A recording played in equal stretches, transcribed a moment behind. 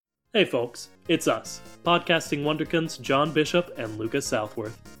Hey folks, it's us, podcasting wonderkins John Bishop and Lucas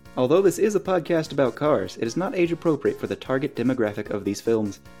Southworth. Although this is a podcast about cars, it is not age appropriate for the target demographic of these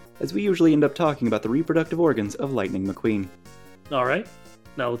films, as we usually end up talking about the reproductive organs of Lightning McQueen. Alright,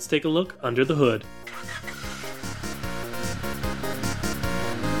 now let's take a look under the hood.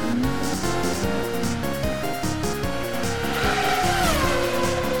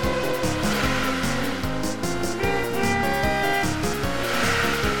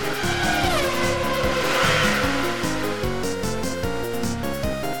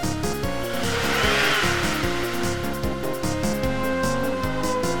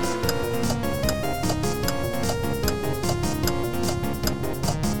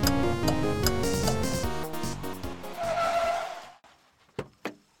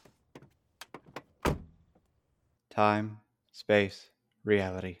 Time, space,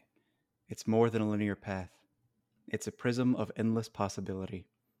 reality. It's more than a linear path. It's a prism of endless possibility.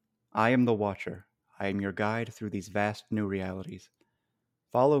 I am the Watcher. I am your guide through these vast new realities.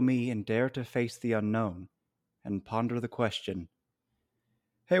 Follow me and dare to face the unknown, and ponder the question.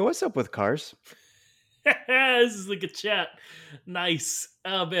 Hey, what's up with cars? This is like a chat. Nice.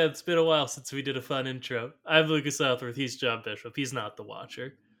 Oh man, it's been a while since we did a fun intro. I'm Lucas Southworth, he's John Bishop. He's not the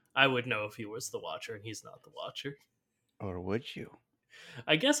Watcher. I would know if he was the Watcher, and he's not the Watcher. Or would you?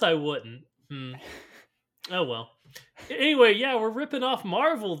 I guess I wouldn't. Oh well. Anyway, yeah, we're ripping off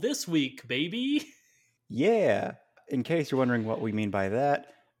Marvel this week, baby. Yeah! In case you're wondering what we mean by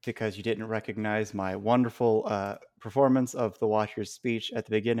that, because you didn't recognize my wonderful performance of the Watcher's speech at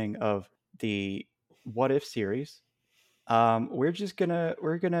the beginning of the What If series, we're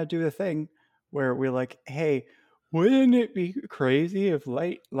gonna do the thing where we're like, hey, wouldn't it be crazy if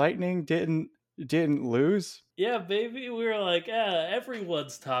lightning didn't lose? Yeah, baby, we were like,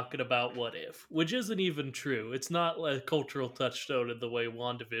 everyone's talking about What If, which isn't even true. It's not a cultural touchstone in the way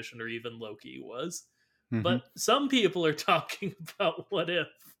WandaVision or even Loki was. Mm-hmm. But some people are talking about What If.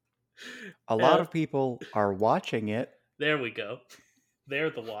 A lot of people are watching it. There we go. They're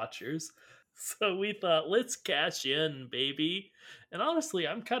the watchers. So we thought, let's cash in, baby. And honestly,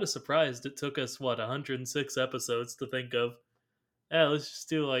 I'm kind of surprised it took us, 106 episodes to think of, let's just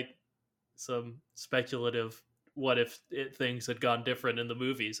do like some speculative what if things had gone different in the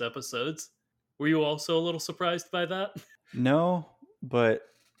movies episodes. Were you also a little surprised by that? No, but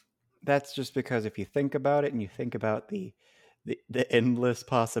that's just because if you think about it and you think about the endless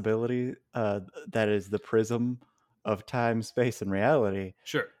possibility that is the prism of time, space, and reality.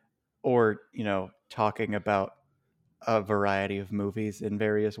 Sure. Or, talking about a variety of movies in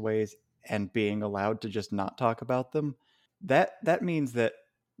various ways and being allowed to just not talk about them, that means that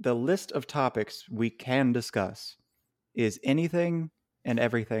the list of topics we can discuss is anything and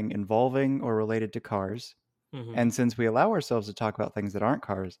everything involving or related to cars. Mm-hmm. And since we allow ourselves to talk about things that aren't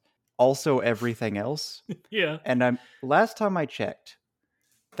cars, also everything else. Yeah. And last time I checked,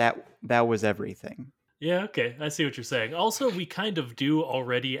 that was everything. Yeah, okay. I see what you're saying. Also, we kind of do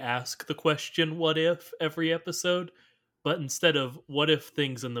already ask the question, what if, every episode, but instead of what if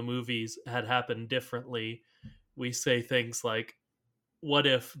things in the movies had happened differently, we say things like, what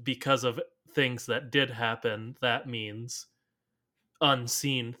if because of things that did happen, that means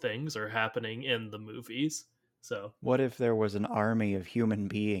unseen things are happening in the movies. So what if there was an army of human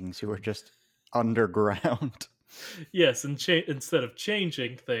beings who were just underground? Yes, and instead of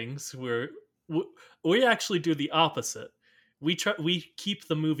changing things, we actually do the opposite. We keep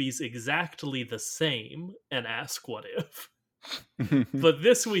the movies exactly the same and ask what if. But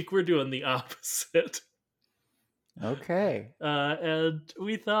this week we're doing the opposite. Okay. And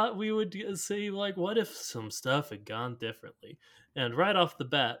we thought we would say, like, what if some stuff had gone differently? And right off the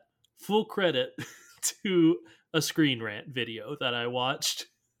bat, full credit to a Screen Rant video that I watched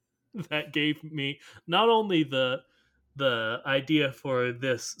that gave me not only the idea for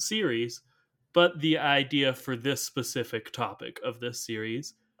this series, but the idea for this specific topic of this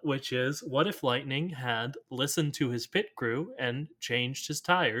series, which is, what if Lightning had listened to his pit crew and changed his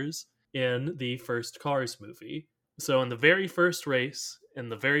tires in the first Cars movie? So in the very first race, in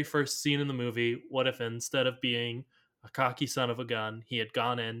the very first scene in the movie, what if instead of being a cocky son of a gun, he had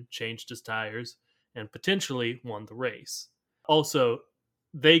gone in, changed his tires, and potentially won the race? Also,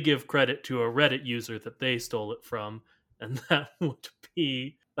 they give credit to a Reddit user that they stole it from, and that would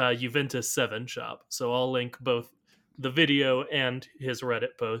be Juventus 7 Shop. So I'll link both the video and his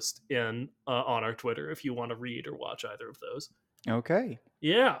Reddit post in on our Twitter if you want to read or watch either of those. Okay.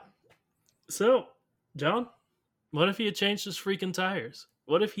 Yeah. So, John, what if he had changed his freaking tires?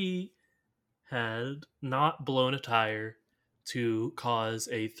 What if he had not blown a tire to cause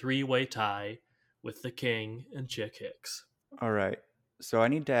a 3-way tie with the King and Chick Hicks? All right. So I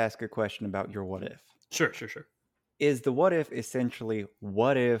need to ask a question about your what if. Sure, sure, sure. Is the what if essentially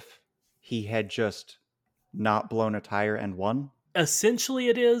what if he had just not blown a tire and won? Essentially,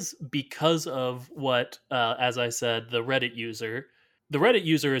 it is because of what, as I said, the Reddit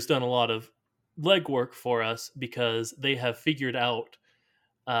user has done a lot of legwork for us because they have figured out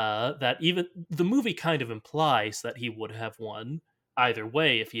that even the movie kind of implies that he would have won either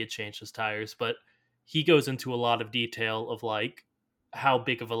way if he had changed his tires, but he goes into a lot of detail of like how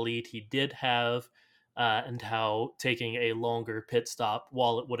big of a lead he did have, and how taking a longer pit stop,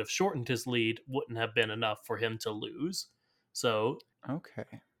 while it would have shortened his lead, wouldn't have been enough for him to lose. So Okay.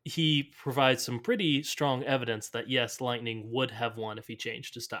 he provides some pretty strong evidence that yes, Lightning would have won if he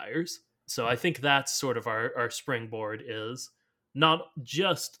changed his tires. So I think that's sort of our springboard is not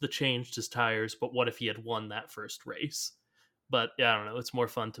just the changed his tires, but what if he had won that first race? But yeah, I don't know. It's more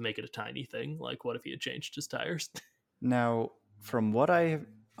fun to make it a tiny thing. Like, what if he had changed his tires? Now, from what I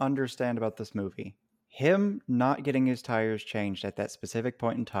understand about this movie, him not getting his tires changed at that specific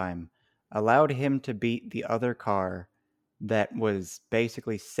point in time allowed him to beat the other car that was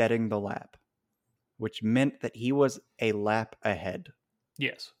basically setting the lap, which meant that he was a lap ahead.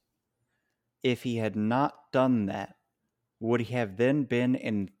 Yes. If he had not done that, would he have then been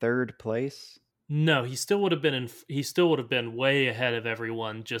in third place? No, he still would have been in. He still would have been way ahead of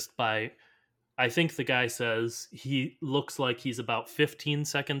everyone just by. I think the guy says he looks like he's about 15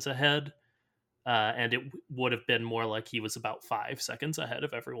 seconds ahead, and it would have been more like he was about 5 seconds ahead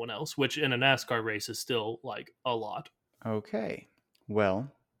of everyone else, which in a NASCAR race is still like a lot. Okay.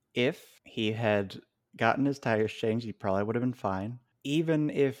 Well, if he had gotten his tires changed, he probably would have been fine. Even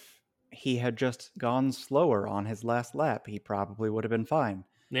if he had just gone slower on his last lap, he probably would have been fine.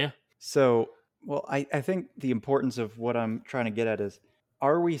 Yeah. So, well, I think the importance of what I'm trying to get at is,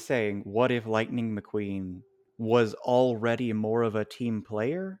 are we saying what if Lightning McQueen was already more of a team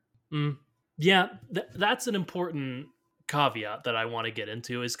player? Mm. Yeah, that's an important caveat that I want to get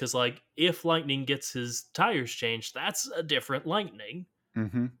into is because, like, if Lightning gets his tires changed, that's a different Lightning.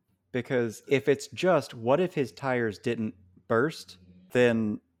 Mm-hmm. Because if it's just what if his tires didn't burst,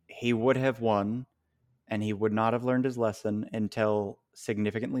 then he would have won and he would not have learned his lesson until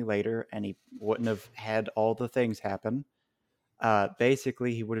significantly later and he wouldn't have had all the things happen.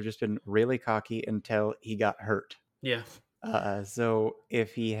 Basically, he would have just been really cocky until he got hurt. Yeah. So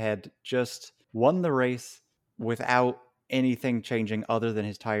if he had just won the race without anything changing other than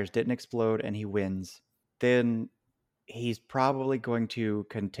his tires didn't explode and he wins, then he's probably going to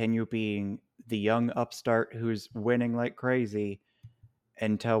continue being the young upstart who's winning like crazy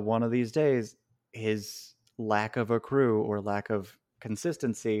until one of these days his lack of a crew or lack of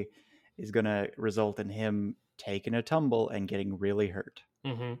consistency is going to result in him taking a tumble and getting really hurt.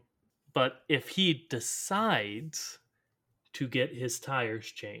 Hmm. But if he decides to get his tires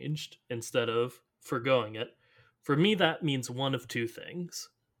changed instead of foregoing it, for me, that means one of two things.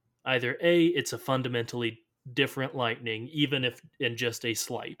 Either A, it's a fundamentally different Lightning, even if in just a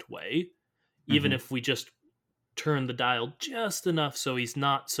slight way, even Mm-hmm. if we just turn the dial just enough so he's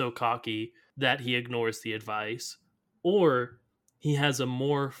not so cocky that he ignores the advice, or he has a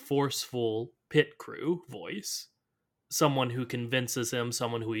more forceful pit crew voice, someone who convinces him,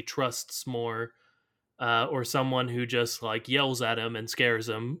 someone who he trusts more, or someone who just like yells at him and scares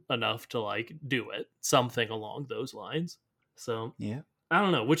him enough to like do it, something along those lines. So Yeah. I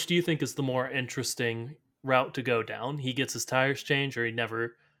don't know. Which do you think is the more interesting route to go down? He gets his tires changed, or he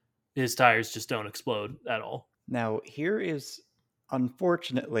never, his tires just don't explode at all? Now, here is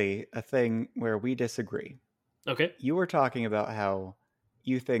unfortunately a thing where we disagree. Okay, You were talking about how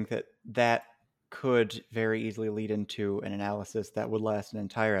you think that that could very easily lead into an analysis that would last an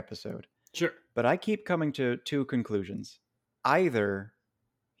entire episode. sure. But I keep coming to two conclusions. Either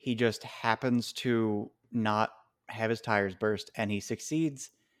he just happens to not have his tires burst and he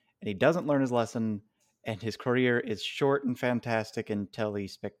succeeds and he doesn't learn his lesson and his career is short and fantastic until he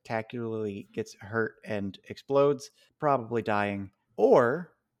spectacularly gets hurt and explodes, probably dying.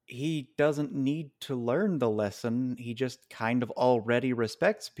 Or he doesn't need to learn the lesson. He just kind of already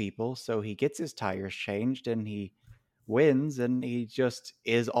respects people, so he gets his tires changed and he wins and he just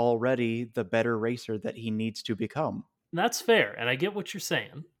is already the better racer that he needs to become. That's fair, and I get what you're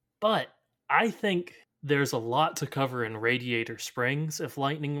saying. But I think there's a lot to cover in Radiator Springs if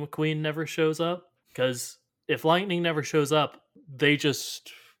Lightning McQueen never shows up. Because if Lightning never shows up, they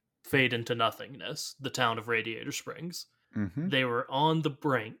just fade into nothingness, the town of Radiator Springs. Mm-hmm. They were on the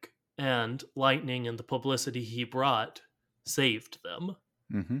brink, and Lightning and the publicity he brought saved them.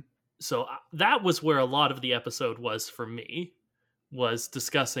 Mm-hmm. So that was where a lot of the episode was for me, was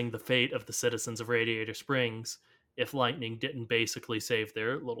discussing the fate of the citizens of Radiator Springs if lightning didn't basically save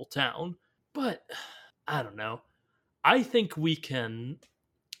their little town. But I don't know. I think we can.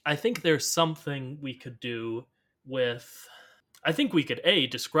 I think there's something we could do with. I think we could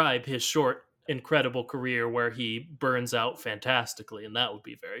describe his short, incredible career where he burns out fantastically, and that would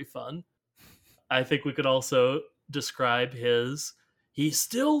be very fun. I think we could also describe his. He's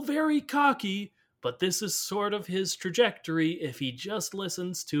still very cocky, but this is sort of his trajectory if he just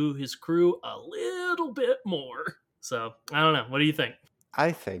listens to his crew a little bit more. So, I don't know. What do you think?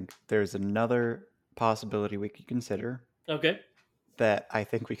 I think there's another possibility we could consider Okay. that I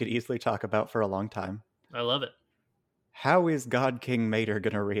think we could easily talk about for a long time. I love it. How is God King Mater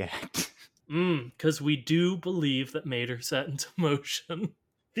going to react? Because we do believe that Mater set into motion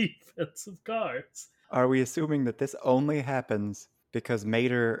defensive cars. Are we assuming that this only happens because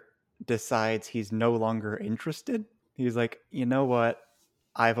Mater decides he's no longer interested? He's like, you know what?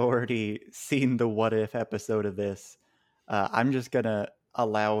 I've already seen the what if episode of this. I'm just going to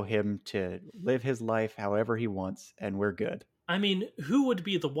allow him to live his life however he wants, and we're good. I mean, who would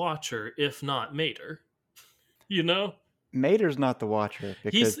be the watcher if not Mater? You know? Mater's not the watcher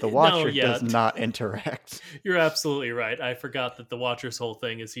because the No, watcher yeah. does not interact. You're absolutely right. I forgot that the watcher's whole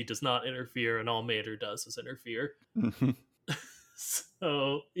thing is he does not interfere, and all Mater does is interfere.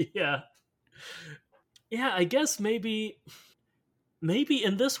 So, yeah. Yeah, I guess maybe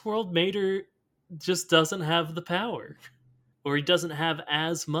in this world Mater just doesn't have the power. Or he doesn't have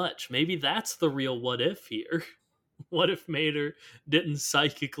as much. Maybe that's the real what if here. What if Mater didn't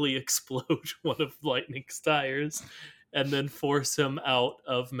psychically explode one of Lightning's tires and then force him out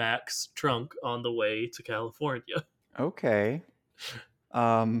of Mac's trunk on the way to California? Okay.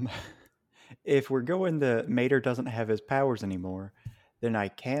 If we're going the Mater doesn't have his powers anymore, then I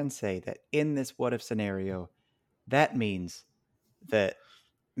can say that in this what if scenario, that means that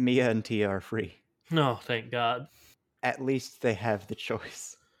Mia and Tia are free. No, thank God. At least they have the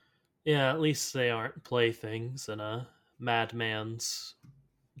choice. Yeah, at least they aren't playthings in a madman's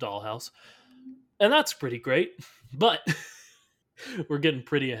dollhouse. And that's pretty great. But we're getting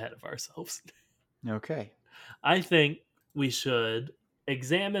pretty ahead of ourselves. Okay. I think we should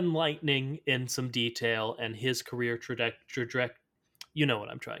examine Lightning in some detail and his career trajectory. You know what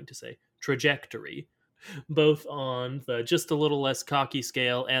I'm trying to say. Trajectory. Both on the just a little less cocky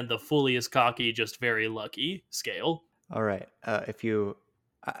scale and the fully as cocky, just very lucky scale. All right. If you,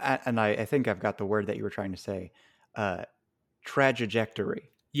 I think I've got the word that you were trying to say, trajectory.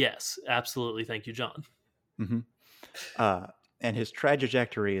 Yes, absolutely. Thank you, John. Mm-hmm. And his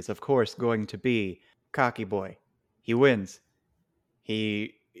trajectory is, of course, going to be cocky boy. He wins.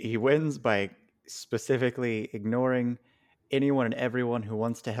 He wins by specifically ignoring anyone and everyone who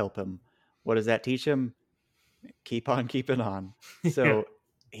wants to help him. What does that teach him? Keep on keeping on. So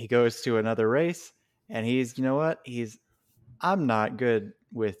he goes to another race, and he's, you know what? I'm not good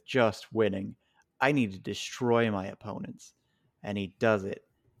with just winning. I need to destroy my opponents. And he does it.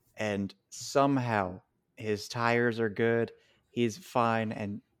 And somehow his tires are good. He's fine.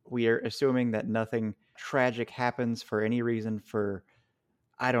 And we are assuming that nothing tragic happens for any reason for,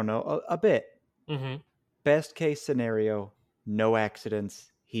 I don't know, a bit. Mm-hmm. Best case scenario, no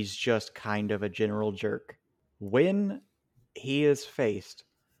accidents. He's just kind of a general jerk. When he is faced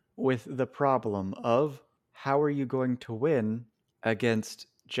with the problem of how are you going to win against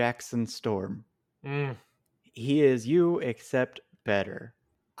Jackson Storm? He is you, except better.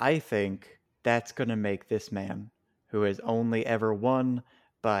 I think that's going to make this man, who has only ever won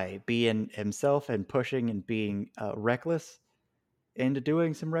by being himself and pushing and being reckless, into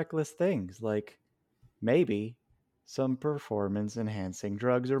doing some reckless things, like maybe some performance enhancing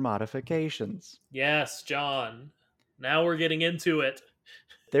drugs or modifications. Yes, John. Now we're getting into it.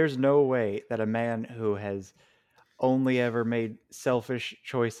 There's no way that a man who has only ever made selfish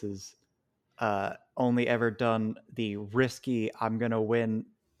choices, only ever done the risky, I'm going to win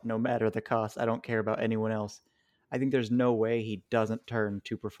no matter the cost, I don't care about anyone else. I think there's no way he doesn't turn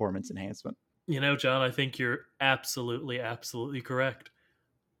to performance enhancement. You know, John, I think you're absolutely correct.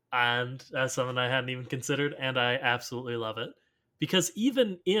 And that's something I hadn't even considered, and I absolutely love it. Because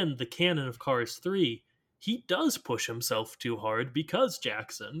even in the canon of Cars 3, he does push himself too hard because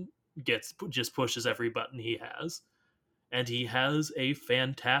Jackson just pushes every button he has. And he has a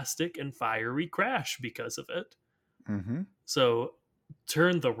fantastic and fiery crash because of it. Mm-hmm. So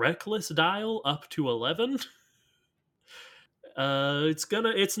turn the reckless dial up to 11.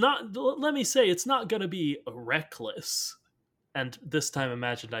 It's not gonna be reckless. And this time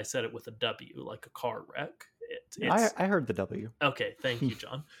imagined I said it with a W, like a car wreck. I heard the W. Okay, thank you,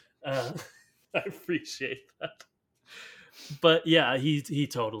 John. I appreciate that. But yeah, he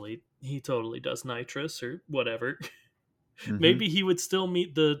totally he totally does nitrous or whatever. Mm-hmm. Maybe he would still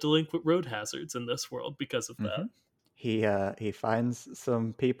meet the delinquent road hazards in this world because of Mm-hmm. that. He finds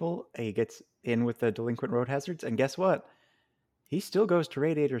some people. He gets in with the delinquent road hazards, and guess what? He still goes to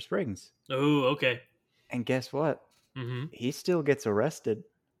Radiator Springs. Oh, okay. And guess what? Mm-hmm. He still gets arrested.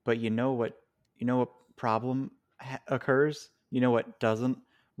 But you know what? You know what problem occurs? You know what doesn't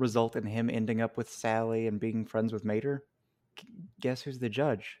result in him ending up with Sally and being friends with Mater? Guess who's the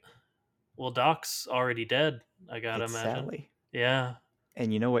judge? Well, Doc's already dead, I gotta It's imagine. Sally. Yeah.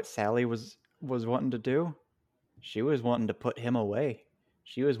 And you know what Sally was wanting to do? She was wanting to put him away.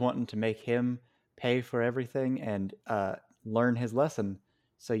 She was wanting to make him pay for everything and learn his lesson.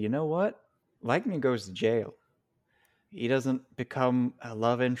 So you know what? Lightning goes to jail. He doesn't become a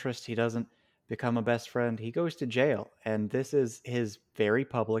love interest. He doesn't become a best friend. He goes to jail. And this is his very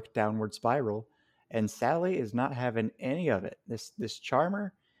public downward spiral. And Sally is not having any of it. This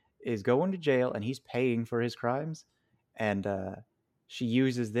charmer is going to jail and he's paying for his crimes. And she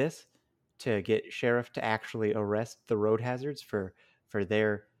uses this to get sheriff to actually arrest the road hazards for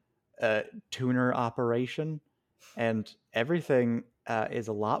their uh, tuner operation. And everything is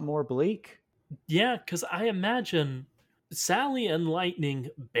a lot more bleak. Yeah, because I imagine Sally and Lightning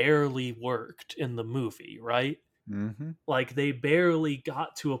barely worked in the movie, right? Mm-hmm. Like they barely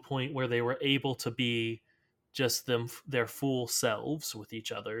got to a point where they were able to be just their full selves with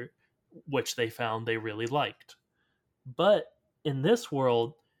each other, which they found they really liked. But in this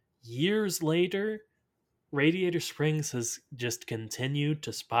world, years later, Radiator Springs has just continued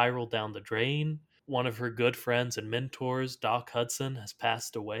to spiral down the drain. One of her good friends and mentors, Doc Hudson, has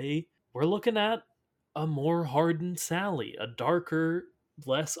passed away. We're looking at a more hardened Sally, a darker,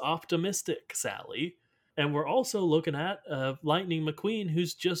 less optimistic Sally. And we're also looking at Lightning McQueen,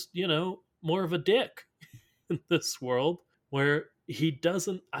 who's just, more of a dick in this world, where he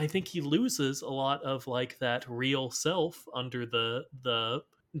doesn't, I think he loses a lot of like that real self under the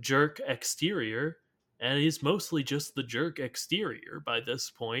jerk exterior, and he's mostly just the jerk exterior by this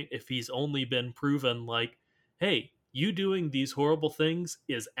point if he's only been proven like, hey, you doing these horrible things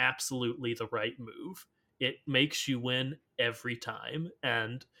is absolutely the right move. It makes you win every time,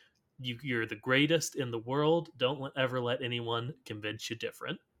 and you're the greatest in the world. Don't ever let anyone convince you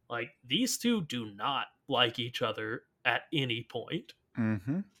different. Like these two do not like each other at any point.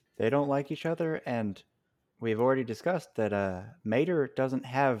 Mm-hmm. They don't like each other, and we've already discussed that Mater doesn't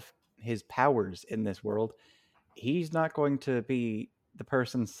have his powers in this world. He's not going to be the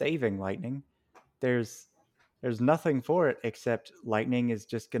person saving Lightning. There's there's nothing for it except Lightning is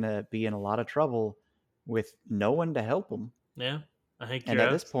just gonna be in a lot of trouble with no one to help him. Yeah, I think And you're at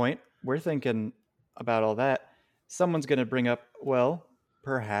out. this point, we're thinking about all that. Someone's gonna bring up, well,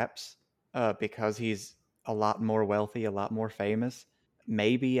 perhaps because he's a lot more wealthy, a lot more famous,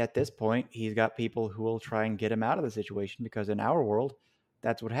 maybe at this point he's got people who will try and get him out of the situation because in our world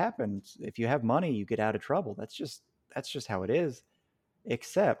that's what happens. If you have money you get out of trouble. That's just how it is.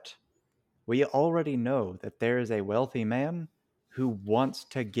 Except we already know that there is a wealthy man who wants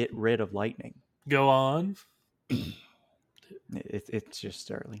to get rid of Lightning. Go on. It's just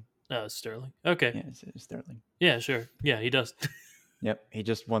Sterling. Sterling. Okay. Yeah, it's Sterling. Yeah, sure. Yeah, he does. Yep, he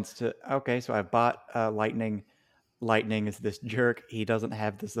just wants to. Okay, so I bought Lightning. Lightning is this jerk. He doesn't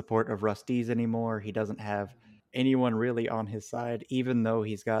have the support of Rusty's anymore. He doesn't have anyone really on his side, even though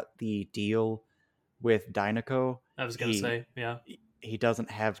he's got the deal with Dynaco. I was gonna He say, yeah. he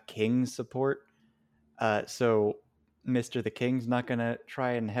doesn't have King's support. So Mister the King's not gonna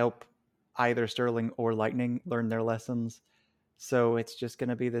try and help either Sterling or Lightning learn their lessons. So it's just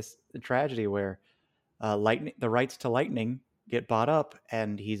gonna be this tragedy where Lightning, the rights to Lightning get bought up,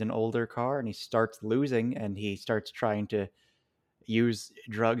 and he's an older car, and he starts losing, and he starts trying to use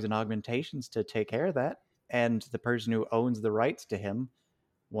drugs and augmentations to take care of that. And the person who owns the rights to him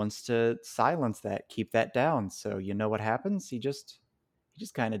wants to silence that, keep that down. So you know what happens? He just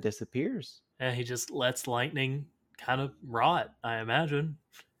kind of disappears. And he just lets Lightning kind of rot, I imagine.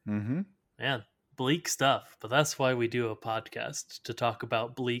 Mm-hmm. Man, bleak stuff. But that's why we do a podcast, to talk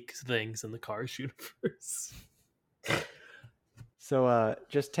about bleak things in the Cars universe. So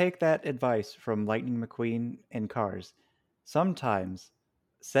just take that advice from Lightning McQueen and Cars. Sometimes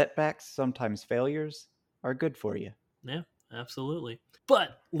setbacks, sometimes failures are good for you. Yeah, absolutely.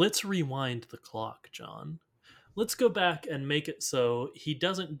 But let's rewind the clock, John. Let's go back and make it so he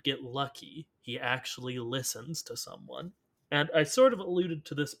doesn't get lucky. He actually listens to someone. And I sort of alluded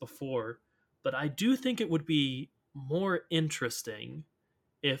to this before, but I do think it would be more interesting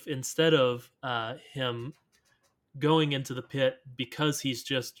if instead of him going into the pit because he's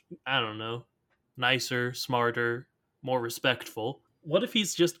just, I don't know, nicer, smarter, more respectful, what if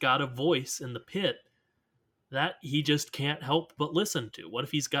he's just got a voice in the pit that he just can't help but listen to? What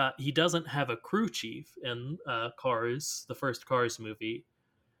if he doesn't have a crew chief in Cars, the first Cars movie,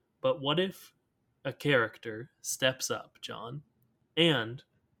 but what if a character steps up, John? And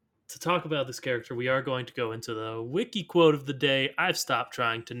to talk about this character, we are going to go into the wiki quote of the day. I've stopped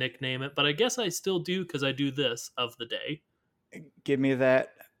trying to nickname it, but I guess I still do because I do this of the day. Give me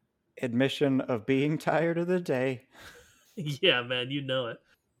that admission of being tired of the day. Yeah, man, you know it.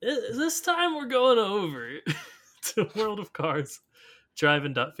 This time we're going over to World of Cars,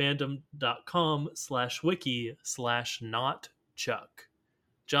 driving.fandom.com/wiki/not Chuck.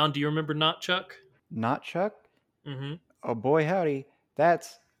 John, do you remember Not Chuck? Not Chuck? Mm-hmm. Oh boy, howdy.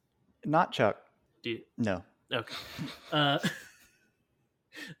 That's not Chuck. Do you? No. Okay. Uh,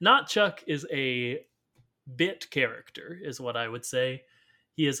 Not Chuck is a bit character, is what I would say.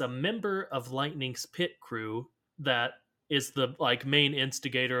 He is a member of Lightning's pit crew that is the like main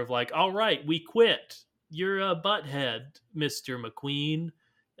instigator of like, all right, we quit. You're a butthead, Mr. McQueen.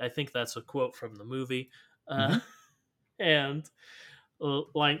 I think that's a quote from the movie. Mm-hmm. And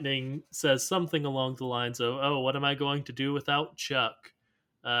Lightning says something along the lines of, "Oh, what am I going to do without Chuck?"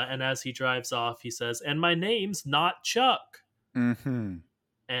 And as he drives off, he says, "And my name's not Chuck." Mm-hmm.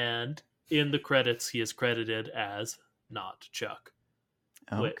 And in the credits, he is credited as Not Chuck,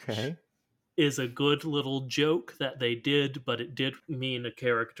 which Okay. is a good little joke that they did, but it did mean a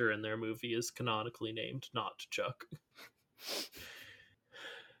character in their movie is canonically named Not Chuck.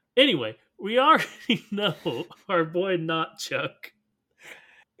 Anyway, we already know our boy Not Chuck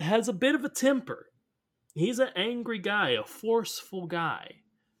has a bit of a temper. He's an angry guy, a forceful guy.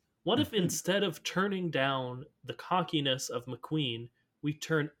 What if Mm-hmm. instead of turning down the cockiness of McQueen, we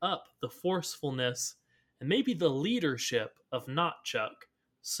turn up the forcefulness and maybe the leadership of Not Chuck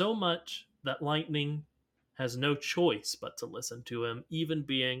so much that Lightning has no choice but to listen to him, even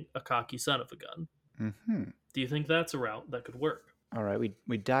being a cocky son of a gun? Mm-hmm. Do you think that's a route that could work? All right,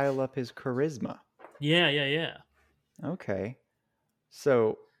 we dial up his charisma. Yeah. Okay.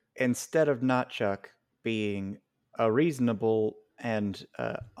 So instead of Not Chuck being a reasonable and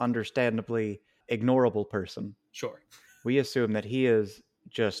understandably ignorable person, Sure. we assume that he is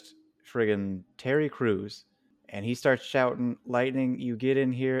just friggin' Terry Crews, and he starts shouting, "Lightning, you get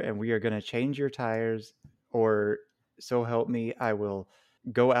in here, and we are gonna change your tires, or so help me, I will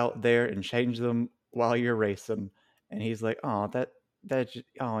go out there and change them while you're racing." And he's like, "Oh,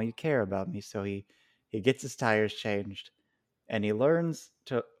 oh, you care about me." So he gets his tires changed, and he learns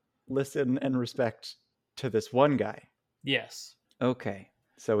to listen and respect to this one guy. Yes. Okay,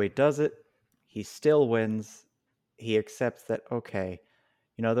 so he does it. He still wins. He accepts that, okay,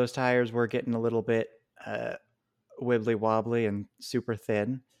 those tires were getting a little bit wibbly wobbly and super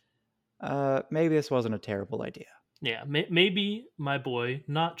thin. Maybe this wasn't a terrible idea. Yeah. Maybe my boy,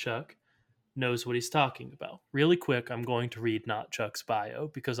 Not Chuck, knows what he's talking about. Really quick, I'm going to read Not Chuck's bio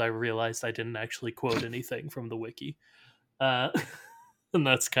because I realized I didn't actually quote anything from the wiki. Uh, and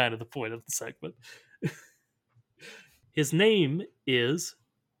that's kind of the point of the segment. His name is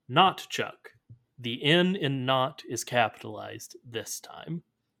Not Chuck. The N in not is capitalized this time.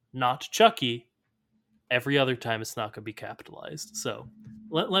 Not Chucky. Every other time it's not going to be capitalized. So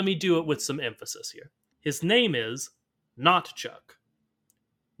let me do it with some emphasis here. His name is Not Chuck.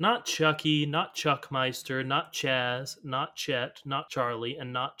 Not Chucky, not Chuckmeister, not Chaz, not Chet, not Charlie,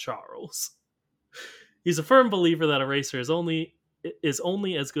 and not Charles. He's a firm believer that a racer is only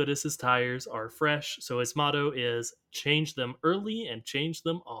as good as his tires are fresh, so his motto is change them early and change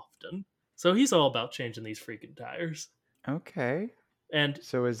them often. So he's all about changing these freaking tires. Okay. And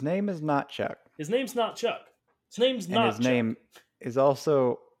So his name is not Chuck. his name's not Chuck. His name's And not his Chuck. name is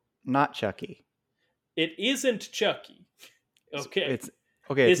also not Chucky. It isn't Chucky. Okay. It's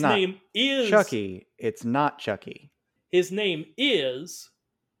okay, His it's not name is Chucky. It's not Chucky. His name is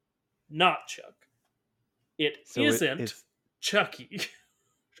not Chuck. It So isn't it's Chucky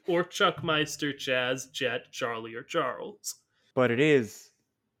or Chuckmeister, Chaz, Jet, Charlie, or Charles. but it is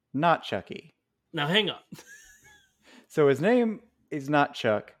not Chucky. Now hang on. So his name is not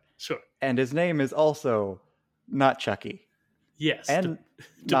Chuck, Sure. and his name is also not Chucky. Yes. And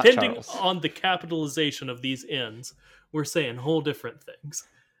not depending Charles. on the capitalization of these N's, we're saying whole different things.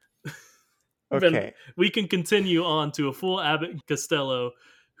 Then Okay. we can continue on to a full Abbott and Costello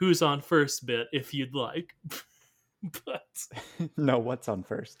who's on first bit if you'd like. But No, what's on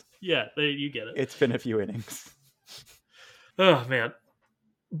first? yeah, you get it. It's been a few innings. Oh man.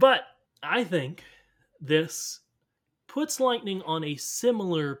 But I think this puts Lightning on a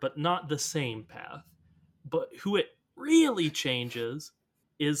similar but not the same path. But who it really changes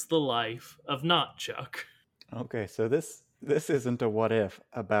is the life of Not Chuck. Okay, so this This isn't a what if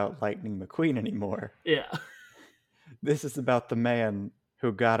about Lightning McQueen anymore. Yeah, This is about the man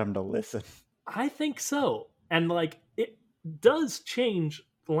who got him to listen. I think so. And like it does change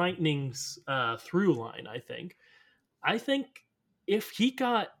Lightning's through line, I think. I think if he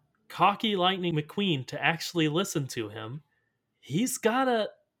got cocky Lightning McQueen to actually listen to him, he's gotta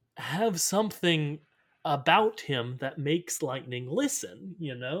have something about him that makes Lightning listen,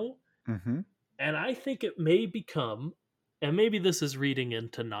 you know? Mm-hmm. And I think it may become, and maybe this is reading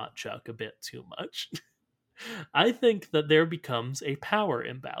into Not Chuck a bit too much. I think that there becomes a power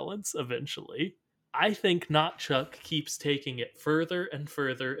imbalance eventually. I think Not Chuck keeps taking it further and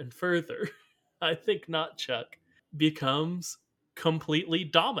further and further. I think Not Chuck becomes completely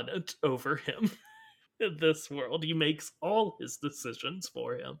dominant over him in this world. He makes all his decisions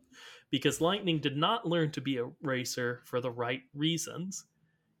for him because Lightning did not learn to be a racer for the right reasons.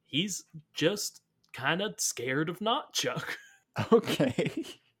 He's just kind of scared of Not Chuck. Okay.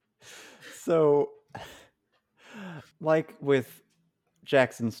 So, like with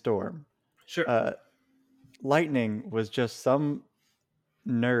Jackson Storm, Sure. uh, Lightning was just some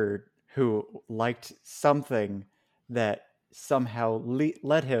nerd who liked something that somehow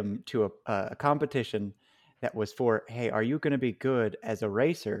led him to a competition that was for, hey, are you going to be good as a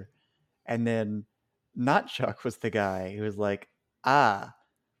racer? And then Not Chuck was the guy who was like, ah,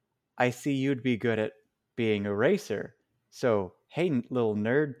 I see you'd be good at being a racer. So, hey, little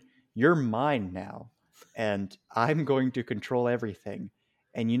nerd, you're mine now. And I'm going to control everything.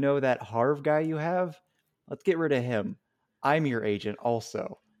 And you know that Harv guy you have? Let's get rid of him. I'm your agent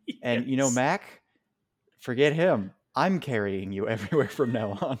also. And you know, Yes. Mac, forget him. I'm carrying you everywhere from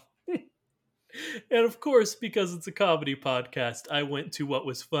now on. And of course, because it's a comedy podcast, I went to what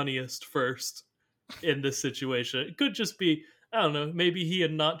was funniest first in this situation. It could just be, I don't know, maybe he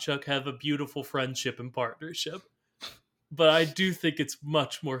and Notchuck have a beautiful friendship and partnership. But I do think it's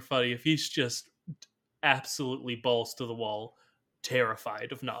much more funny if he's just absolutely balls to the wall,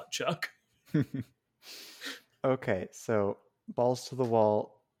 terrified of Notchuck. Okay, so balls to the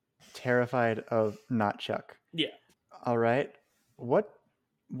wall, terrified of not Chuck. Yeah. All right. What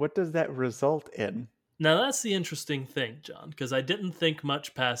what does that result in? Now that's the interesting thing, John, because I didn't think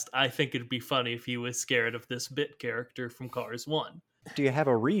much past I think it'd be funny if he was scared of this bit character from Cars 1. Do you have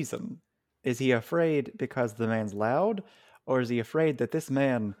a reason? Is he afraid because the man's loud, or is he afraid that this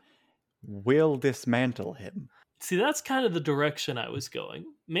man will dismantle him? See, that's kind of the direction I was going.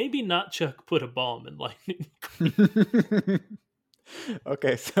 Maybe not Chuck put a bomb in Lightning.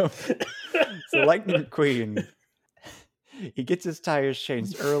 Okay, so Lightning McQueen, he gets his tires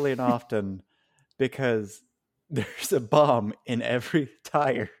changed early and often because there's a bomb in every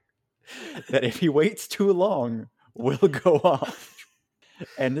tire that if he waits too long will go off.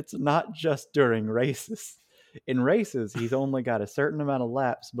 And it's not just during races. In races, he's only got a certain amount of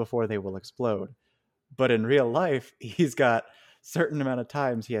laps before they will explode. But in real life, he's got certain amount of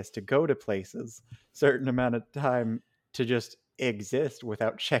times he has to go to places, certain amount of time to just exist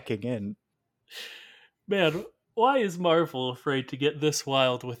without checking in. Man, why is Marvel afraid to get this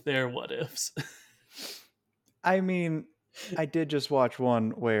wild with their what ifs? I mean, I did just watch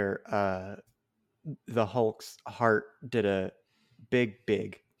one where the Hulk's heart did a big.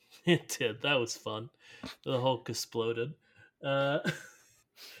 It did. That was fun. The Hulk exploded. Uh,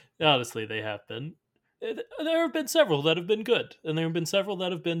 honestly, they have been. There have been several that have been good, and there have been several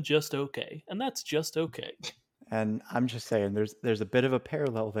that have been just okay, and that's just okay. And I'm just saying, there's a bit of a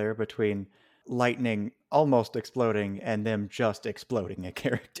parallel there between lightning almost exploding and them just exploding a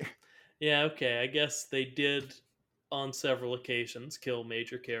character. Yeah, okay. I guess they did on several occasions kill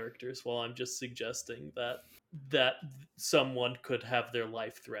major characters while I'm just suggesting that someone could have their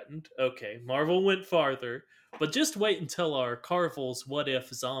life threatened. Okay, Marvel went farther, but just wait until our Carvel's What If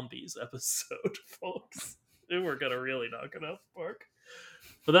Zombies episode, folks. We're gonna really knock it out the park.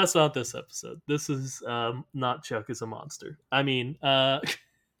 But that's not this episode. This is not Chuck is a monster.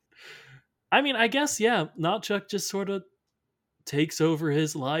 I guess yeah, not Chuck just sort of takes over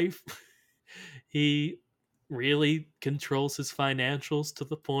his life. He really controls his financials to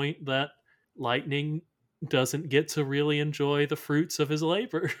the point that Lightning doesn't get to really enjoy the fruits of his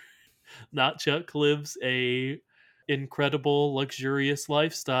labor. Not Chuck lives a incredible luxurious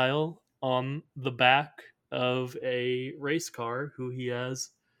lifestyle on the back of a race car who he has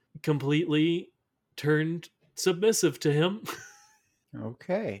completely turned submissive to him.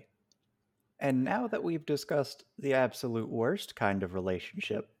 Okay. And now that we've discussed the absolute worst kind of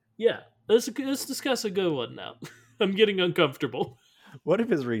relationship, Yeah, let's discuss a good one now. I'm getting uncomfortable. what if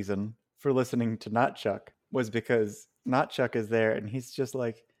his reason for listening to Not Chuck was because Not Chuck is there and he's just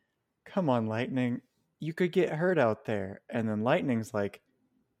like, come on, Lightning. you could get hurt out there. And then Lightning's like,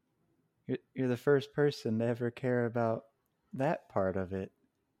 you're the first person to ever care about that part of it.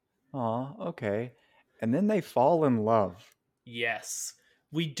 Aw, okay. And then they fall in love. Yes.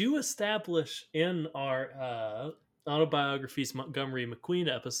 We do establish in our autobiographies Montgomery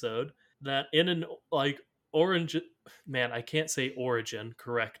McQueen episode that in an like orange man, I can't say origin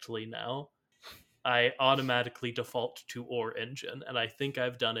correctly now. I automatically default to or engine, and I think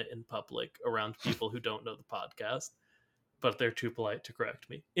I've done it in public around people who don't know the podcast, but they're too polite to correct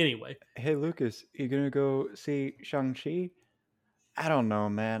me. Anyway, Hey, Lucas, you gonna go see Shang-Chi? I don't know,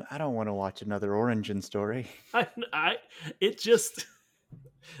 man. I don't want to watch another origin story. I it just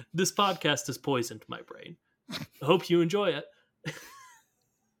this podcast has poisoned my brain. I hope you enjoy it.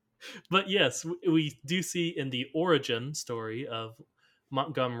 But yes, we do see in the origin story of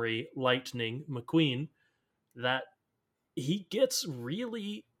Montgomery Lightning McQueen that he gets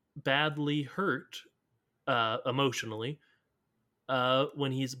really badly hurt emotionally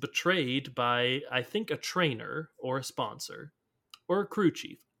when he's betrayed by, I think, a trainer or a sponsor or a crew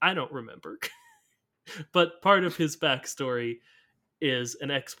chief. I don't remember. But part of his backstory is an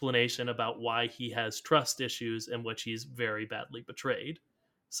explanation about why he has trust issues in which he's very badly betrayed.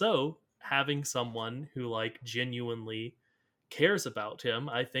 So, having someone who like genuinely cares about him,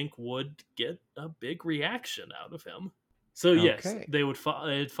 I think would get a big reaction out of him. So yes, Okay. they'd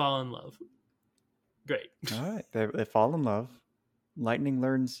fall in love. Great. All right. They fall in love. Lightning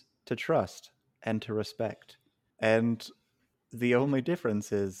learns to trust and to respect. And the only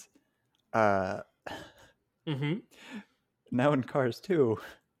difference is uh Mm-hmm. now in Cars 2,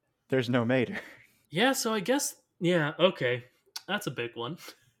 there's no Mater. Yeah, so I guess yeah, okay. That's a big one.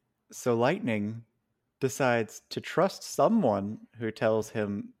 So Lightning decides to trust someone who tells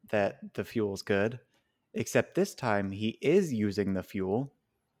him that the fuel's good, except this time he is using the fuel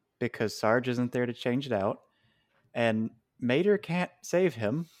because Sarge isn't there to change it out, and Mater can't save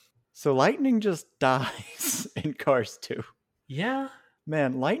him. So Lightning just dies in Cars 2. Yeah.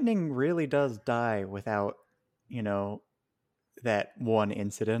 Man, Lightning really does die without, you know, that one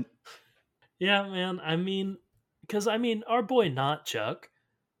incident. Yeah, man. I mean, because I mean, our boy Not Chuck,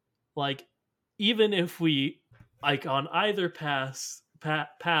 like, even if we like on either path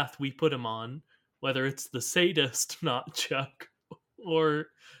we put him on, whether it's the sadist Not Chuck or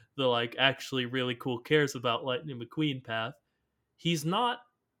the like actually really cool cares about Lightning McQueen path, he's not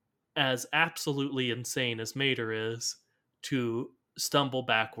as absolutely insane as Mater is to stumble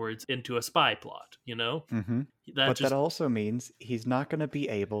backwards into a spy plot. You know Mm-hmm. that But that just also means he's not going to be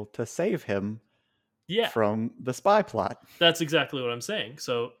able to save him yeah. from the spy plot. That's exactly what I'm saying.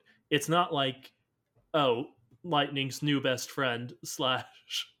 So it's not like, oh, Lightning's new best friend slash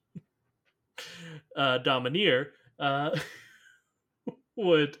Domineer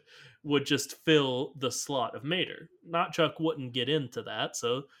would just fill the slot of Mater. Not Chuck wouldn't get into that,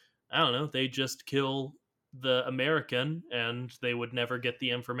 so I don't know. They just kill the American, and they would never get the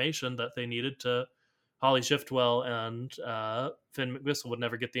information that they needed to. Holly Shiftwell and Finn McWhistle would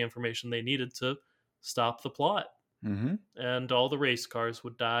never get the information they needed to stop the plot, Mm-hmm. and all the race cars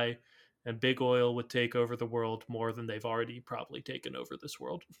would die, and Big Oil would take over the world more than they've already probably taken over this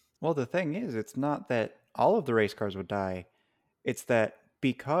world. Well, the thing is, it's not that all of the race cars would die. It's that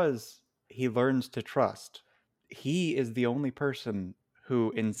because he learns to trust, he is the only person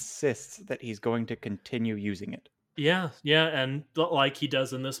who insists that he's going to continue using it. Yeah, yeah, and like he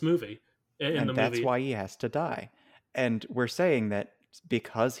does in this movie, in the And that's movie. why he has to die. And we're saying that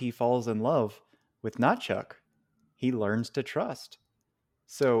because he falls in love with Notchuck, he learns to trust.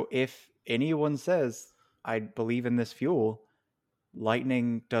 So if anyone says, I believe in this fuel,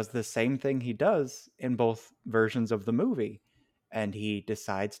 Lightning does the same thing he does in both versions of the movie, and he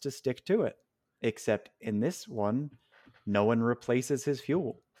decides to stick to it. Except in this one, no one replaces his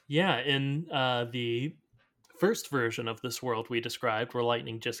fuel. Yeah, in the first version of this world we described, where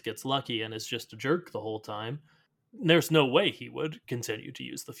Lightning just gets lucky and is just a jerk the whole time, there's no way he would continue to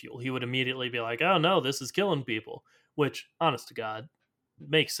use the fuel. He would immediately be like, "Oh no, this is killing people," which, honest to God,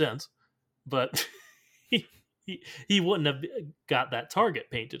 makes sense. But he wouldn't have got that target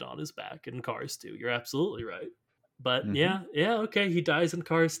painted on his back in Cars 2. You're absolutely right. But Mm-hmm. yeah, okay. He dies in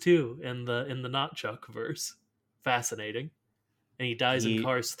Cars 2 in the Not Chuck verse. Fascinating. And he dies in He,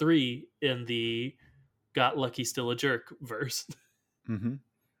 Cars 3 in the Got Lucky Still a Jerk verse. mm-hmm.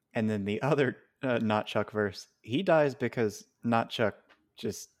 And then the other Not Chuck verse, he dies because Not Chuck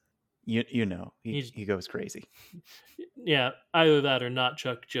just, you know, He's he goes crazy. yeah, either that or Not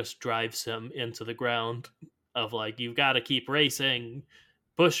Chuck just drives him into the ground of like, you've got to keep racing,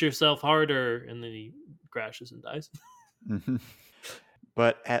 push yourself harder, and then he crashes and dies. Mm-hmm.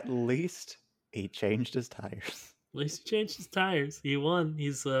 But at least He changed his tires. At least he changed his tires. He won.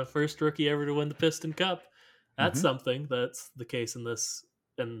 He's the first rookie ever to win the Piston Cup. That's Mm-hmm. something. That's the case in this.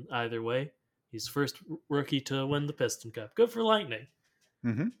 In either way, he's first rookie to win the Piston Cup. Good for Lightning.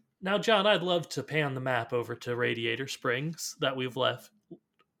 Mm-hmm. Now, John, I'd love to pan the map over to Radiator Springs that we've left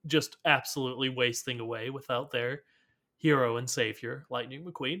just absolutely wasting away without their hero and savior, Lightning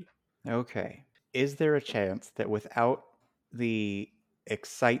McQueen. Okay. Is there a chance that without the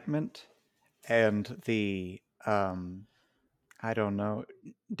excitement and the I don't know,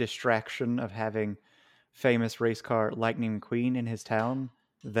 distraction of having famous race car Lightning McQueen in his town,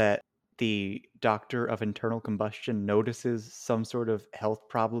 that the doctor of internal combustion notices some sort of health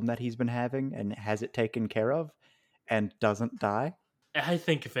problem that he's been having and has it taken care of and doesn't die? I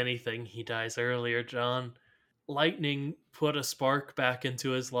think, if anything, he dies earlier, John. Lightning put a spark back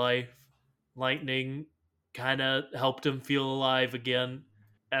into his life. Lightning kind of helped him feel alive again.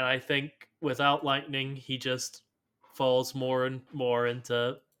 And I think without Lightning, he just falls more and more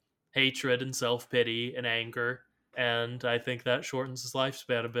into hatred and self pity and anger. And I think that shortens his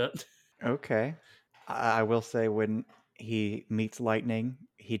lifespan a bit. Okay. I will say when he meets Lightning,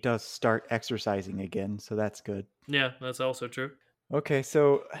 he does start exercising again, so that's good. Yeah, that's also true. Okay,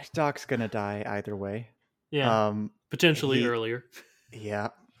 so Doc's gonna die either way. Yeah, Um, potentially he earlier. Yeah,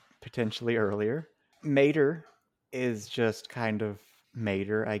 potentially earlier. Mater is just kind of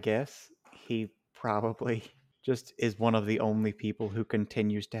Mater, I guess. He probably just is one of the only people who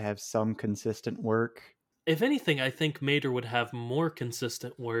continues to have some consistent work. If anything, I think Mater would have more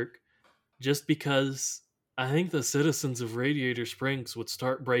consistent work just because I think the citizens of Radiator Springs would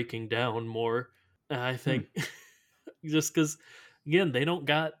start breaking down more. I Hmm. think just because, again, they don't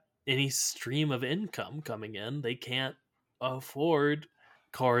got any stream of income coming in. They can't afford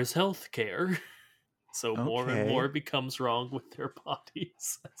Car's health care. So more and more Okay. becomes wrong with their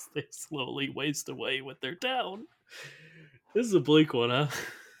bodies as they slowly waste away with their town. This is a bleak one, huh?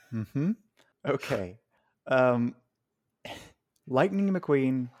 Mm-hmm. Okay. Um, Lightning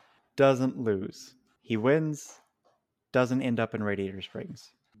McQueen doesn't lose. He wins, doesn't end up in Radiator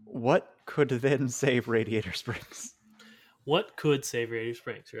Springs. What could then save Radiator Springs? What could save Radiator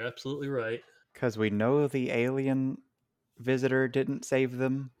Springs? You're absolutely right. Because we know the alien visitor didn't save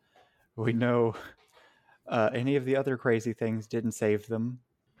them. We know any of the other crazy things didn't save them.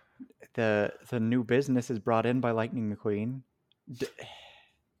 The new business is brought in by Lightning McQueen. D-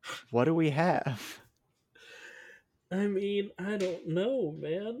 what do we have? I mean, I don't know,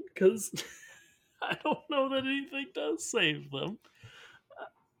 man, because I don't know that anything does save them.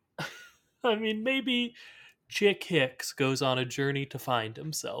 I mean, maybe Chick Hicks goes on a journey to find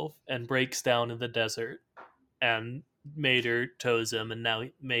himself and breaks down in the desert, and Mater tows him, and now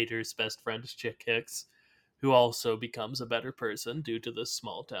Mater's best friend is Chick Hicks, who also becomes a better person due to this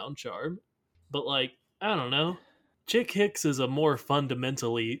small town charm. But, like, I don't know. Chick Hicks is a more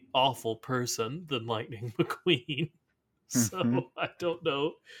fundamentally awful person than Lightning McQueen, Hmm. so I don't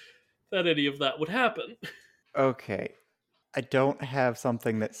know that any of that would happen. Okay, I don't have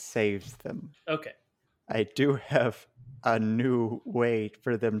something that saves them. Okay, I do have a new way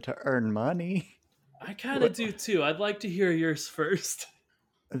for them to earn money. I kind of do too. I'd like to hear yours first.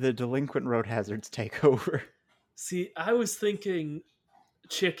 The delinquent road hazards take over. See, I was thinking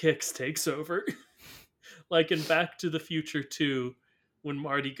Chick Hicks takes over. Like in Back to the Future 2, when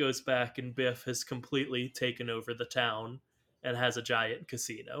Marty goes back and Biff has completely taken over the town and has a giant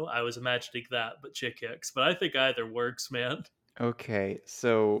casino. I was imagining that, but Chick Hicks. But I think either works, man. Okay,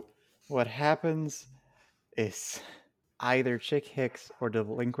 so what happens is either Chick Hicks or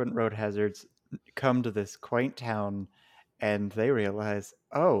delinquent road hazards come to this quaint town and they realize,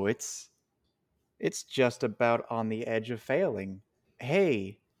 oh, it's just about on the edge of failing.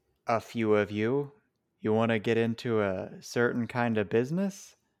 Hey, a few of you want to get into a certain kind of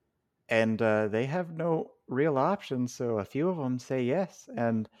business? And they have no real options, so a few of them say yes.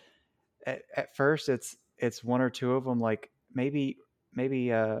 And at first, it's one or two of them, like maybe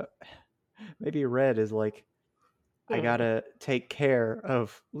maybe Red is like, I Oh. gotta take care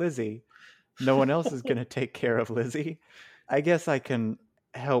of Lizzie. No one else is gonna take care of Lizzie. I guess I can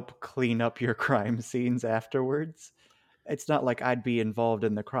help clean up your crime scenes afterwards. It's not like I'd be involved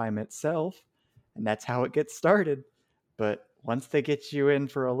in the crime itself, and that's how it gets started. But once they get you in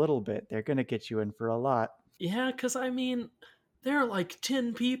for a little bit, they're gonna get you in for a lot. Yeah, because I mean, there are like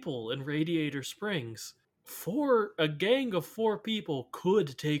 10 people in Radiator Springs. A gang of four people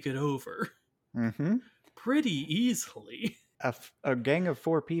could take it over Mm-hmm. pretty easily. A gang of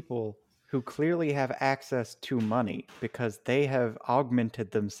four people who clearly have access to money because they have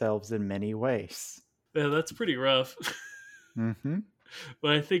augmented themselves in many ways. Yeah, that's pretty rough. Mm-hmm.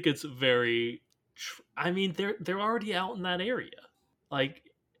 But I think it's very. I mean, they're already out in that area. Like,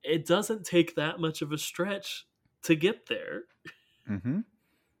 it doesn't take that much of a stretch to get there. Mm-hmm.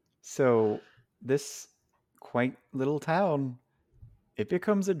 So this quaint little town, it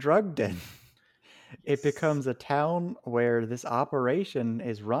becomes a drug den. It Yes. becomes a town where this operation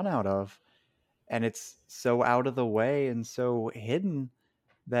is run out of, and it's so out of the way and so hidden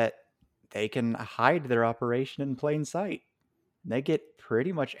that they can hide their operation in plain sight. They get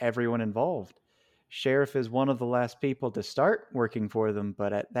pretty much everyone involved. Sheriff is one of the last people to start working for them,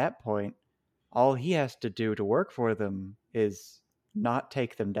 but at that point, all he has to do to work for them is not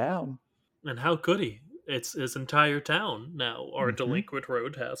take them down. And how could he? It's his entire town now are Hmm. delinquent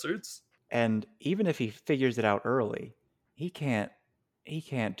road hazards. And even if he figures it out early, he can't he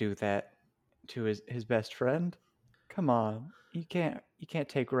can't do that to his best friend. Come on. You can't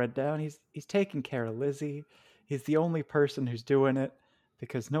take Red down. He's taking care of Lizzie. He's the only person who's doing it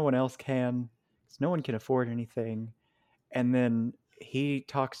because no one else can. Because no one can afford anything. And then he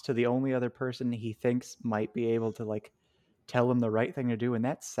talks to the only other person he thinks might be able to like tell him the right thing to do, and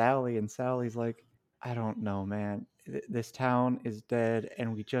that's Sally. And Sally's like, I don't know, man. This town is dead,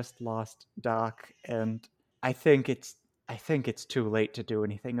 and we just lost Doc, and I think it's I think it's too late to do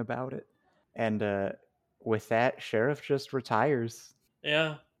anything about it. And with that, Sheriff just retires.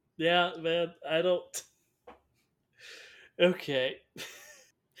 Yeah. Yeah, man. I don't. Okay.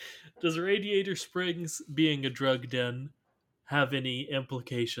 Does Radiator Springs being a drug den have any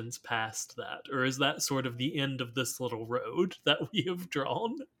implications past that? Or is that sort of the end of this little road that we have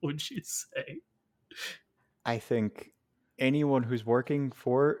drawn, would you say? I think anyone who's working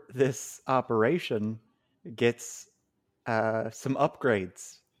for this operation gets some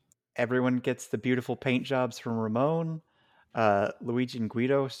upgrades. Everyone gets the beautiful paint jobs from Ramon. Luigi and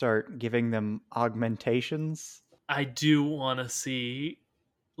Guido start giving them augmentations. I do want to see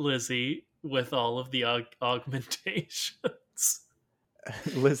Lizzie with all of the augmentations.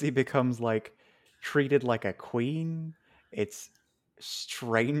 Lizzie becomes like treated like a queen. It's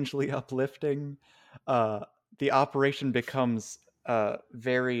strangely uplifting. Uh, the operation becomes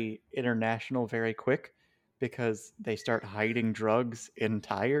very international very quick because they start hiding drugs in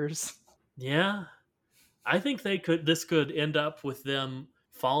tires. Yeah. I think this could end up with them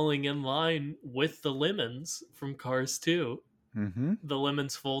falling in line with the lemons from Cars 2. Mm-hmm. The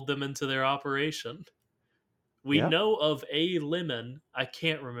lemons fold them into their operation. We Yep. know of a lemon, I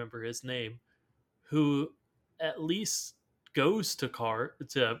can't remember his name, who at least goes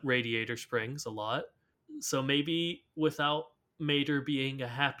to Radiator Springs a lot. So maybe without Mater being a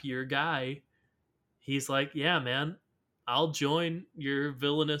happier guy, he's like, "Yeah, man, I'll join your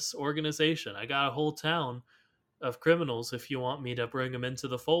villainous organization. I got a whole town of criminals if you want me to bring them into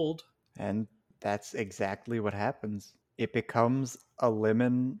the fold." And that's exactly what happens. It becomes a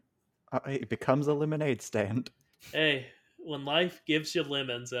lemon. It becomes a lemonade stand. Hey, when life gives you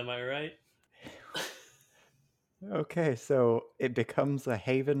lemons, am I right? Okay, so it becomes a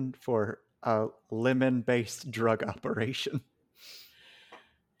haven for a lemon-based drug operation.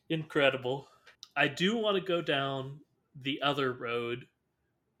 Incredible. I do want to go down the other road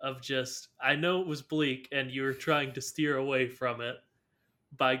of just, I know it was bleak and you were trying to steer away from it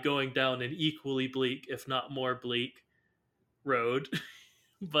by going down an equally bleak, if not more bleak, road.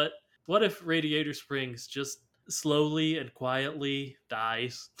 But what if Radiator Springs just slowly and quietly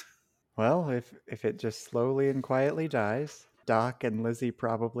dies? Well, if it just slowly and quietly dies, Doc and Lizzie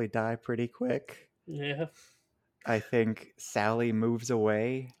probably die pretty quick. Yeah. I think Sally moves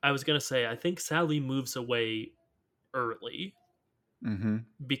away. I was going to say, I think Sally moves away early Mm-hmm.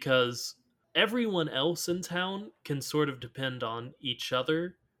 because everyone else in town can sort of depend on each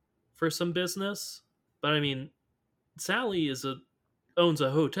other for some business. But I mean, Sally owns a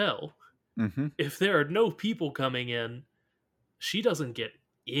hotel. Mm-hmm. If there are no people coming in, she doesn't get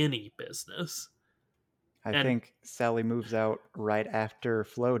any business. I And think Sally moves out right after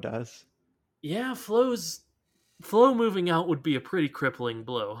Flo does. yeah, Flo moving out would be a pretty crippling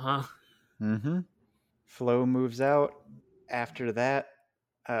blow, huh? Mm-hmm. Flo moves out. After that,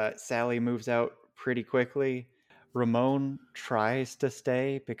 Sally moves out pretty quickly. Ramon tries to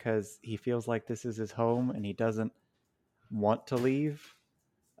stay because he feels like this is his home and he doesn't want to leave.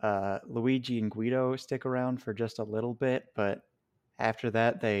 Luigi and Guido stick around for just a little bit, but after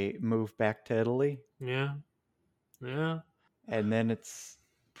that, they move back to Italy. Yeah, yeah. And then it's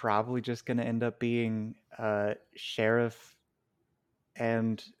probably just going to end up being Sheriff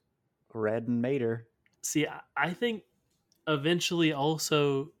and Red and Mater. See, I think eventually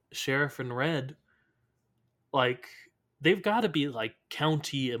also Sheriff and Red, like, they've got to be like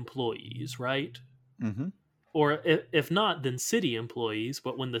county employees, right? Mm-hmm. Or if not, then city employees.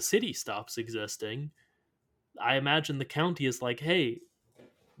 But when the city stops existing, I imagine the county is like, hey,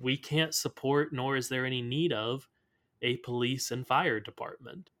 we can't support, nor is there any need of, a police and fire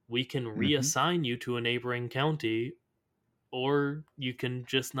department. We can Mm-hmm. reassign you to a neighboring county, or you can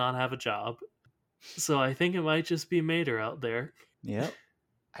just not have a job. So I think it might just be Mater out there. Yep.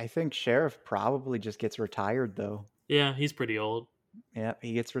 I think Sheriff probably just gets retired though. Yeah, he's pretty old. Yep,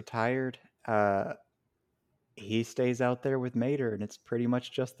 he gets retired. Uh, he stays out there with Mater, and it's pretty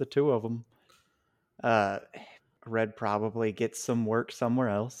much just the two of them. Uh, Red probably gets some work somewhere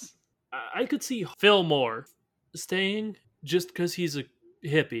else. I could see Fillmore staying just because he's a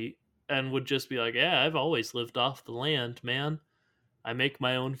hippie and would just be like, yeah, I've always lived off the land, man. I make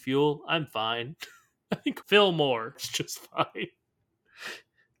my own fuel. I'm fine. I think Fillmore is just fine.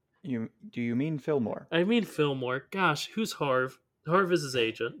 Do you mean Fillmore? I mean Fillmore. Gosh, who's Harv? Harv is his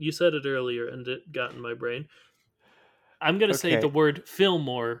agent. You said it earlier and it got in my brain. I'm going to say the Okay, word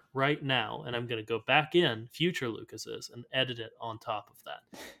Fillmore right now, and I'm going to go back in Future Lucas's and edit it on top of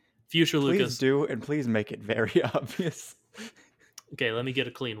that. Future please Lucas. do, and please make it very obvious. Okay, let me get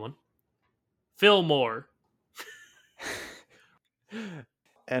a clean one. Fillmore.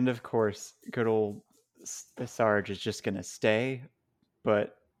 And of course, good old Sarge is just gonna stay,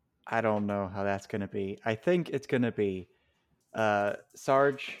 but I don't know how that's gonna be. I think it's gonna be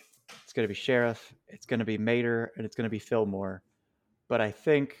Sarge, it's gonna be Sheriff, it's gonna be Mater, and it's gonna be Fillmore. But I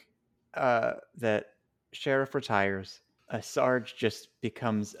think that Sheriff retires. Sarge just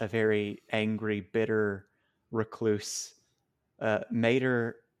becomes a very angry, bitter recluse.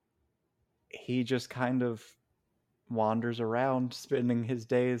 Mater, he just kind of wanders around, spending his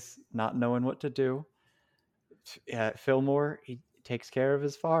days not knowing what to do. Fillmore, he takes care of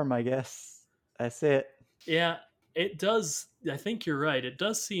his farm, I guess. That's it. Yeah, it does. I think you're right. It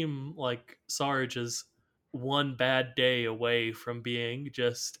does seem like Sarge is one bad day away from being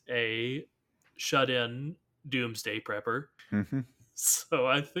just a shut in doomsday prepper. Mm-hmm. So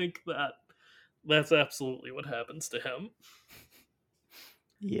I think that's absolutely what happens to him.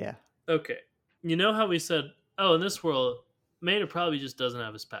 Yeah. Okay. You know how we said, oh, in this world, Mater probably just doesn't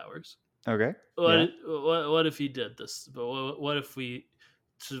have his powers. Okay. What Yeah. what if he did this? But what if we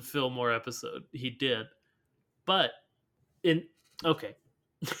to fill more episode? He did, but in okay.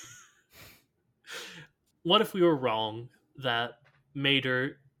 What if we were wrong that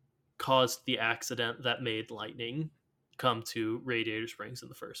Mater caused the accident that made lightning come to Radiator Springs in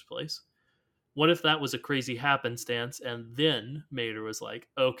the first place? What if that was a crazy happenstance and then Mater was like,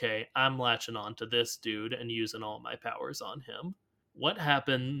 okay, I'm latching on to this dude and using all my powers on him? What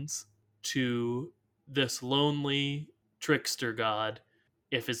happens to this lonely trickster god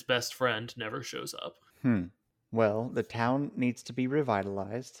if his best friend never shows up? Hmm. Well, the town needs to be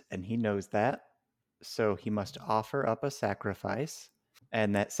revitalized, and he knows that. So he must offer up a sacrifice.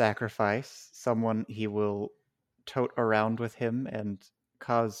 And that sacrifice, someone he will tote around with him and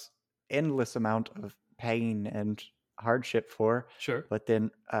cause endless amount of pain and hardship for, Sure. but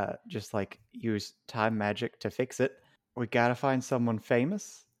then just like use time magic to fix it. We gotta find someone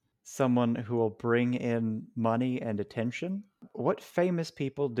famous, someone who will bring in money and attention. What famous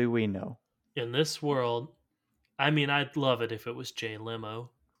people do we know? In this world, I mean, I'd love it if it was Jay Limo.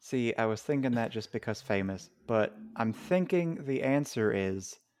 See, I was thinking that just because famous, but I'm thinking the answer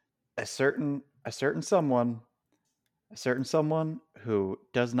is a certain someone, a certain someone who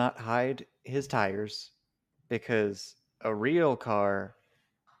does not hide his tires because a real car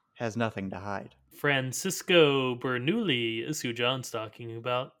has nothing to hide. Francisco Bernoulli is who John's talking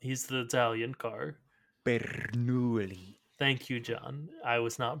about. He's the Italian car. Bernoulli. Thank you, John. I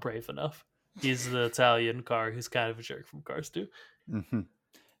was not brave enough. He's the Italian car who's kind of a jerk from Cars 2. Mm-hmm.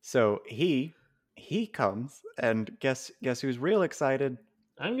 So he comes, and guess who's real excited?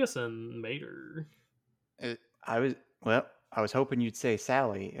 I'm guessing Mater. I was well. I was hoping you'd say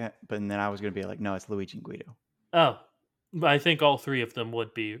Sally, but then I was gonna be like, no, it's Luigi and Guido. Oh, but I think all three of them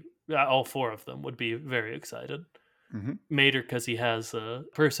would be, all four of them would be very excited. Mm-hmm. Mater because he has a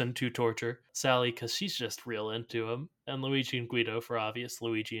person to torture, Sally because she's just real into him, and Luigi and Guido for obvious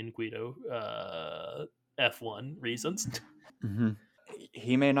Luigi and Guido F1 reasons. Mm-hmm.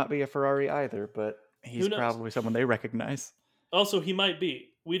 He may not be a Ferrari either, but Who he's knows? probably someone they recognize. Also, he might be.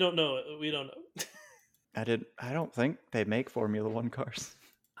 We don't know. We don't know. I don't think they make Formula One cars.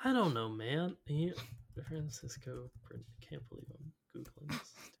 I don't know, man. Francisco. Can't believe I'm googling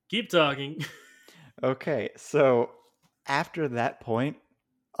this. Keep talking. Okay, so after that point,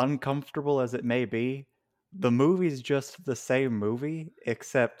 uncomfortable as it may be, the movie's just the same movie,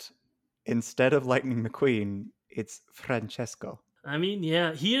 except instead of Lightning McQueen, it's Francesco. I mean,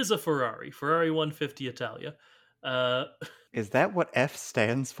 yeah, he is a Ferrari 150 Italia. Uh, Is that what F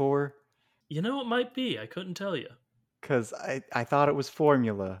stands for? you know, it might be. I couldn't tell you. Because I thought it was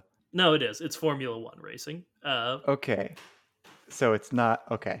Formula. No, it is. It's Formula One racing. Okay, so it's not.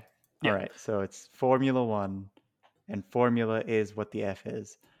 Okay. All Yeah, right, so it's Formula One, and Formula is what the F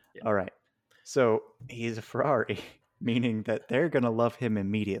is. yeah. All right, so he's a Ferrari, meaning that they're going to love him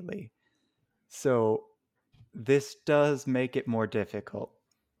immediately. So this does make it more difficult.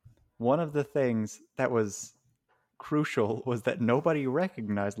 One of the things that was crucial was that nobody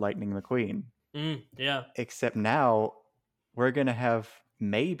recognized Lightning McQueen, Yeah, except now we're going to have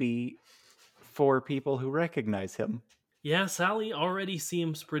maybe four people who recognize him. yeah. Sally already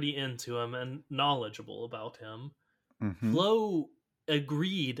seems pretty into him and knowledgeable about him. Mm-hmm. Flo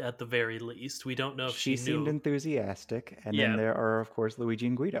agreed at the very least. We don't know if She she seemed knew. enthusiastic, and then Yeah, there are, of course, Luigi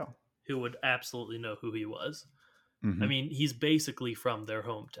and Guido. who would absolutely know who he was. I Mm-hmm. mean, he's basically from their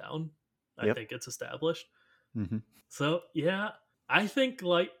hometown. I Yep. think it's established. Mm-hmm. So yeah, I think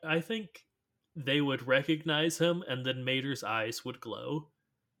they would recognize him, and then Mater's eyes would glow,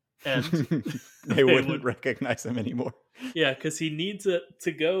 and They they wouldn't would, recognize him anymore. yeah, because he needs it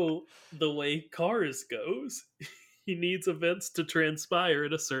to go the way Cars goes. He needs events to transpire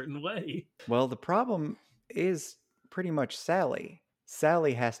in a certain way. Well, the problem is pretty much Sally.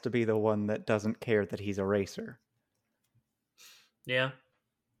 Sally has to be the one that doesn't care that he's a racer. Yeah,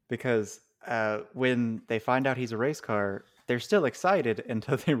 Because when they find out he's a race car, they're still excited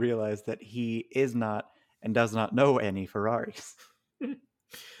until they realize that he is not and does not know any Ferraris.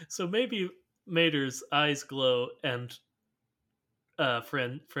 so maybe Mater's eyes glow, and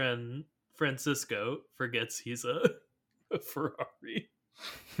friend Francisco forgets he's a Ferrari.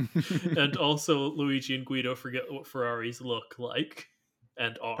 And also Luigi and Guido forget what Ferraris look like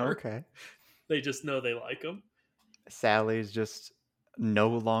and are. Okay. They just know they like them. Sally's just no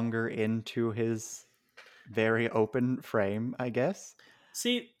longer into his very open frame, I guess.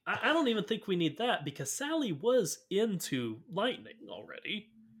 See, I don't even think we need that because Sally was into Lightning already.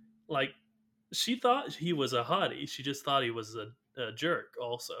 Like, she thought he was a hottie. She just thought he was a jerk,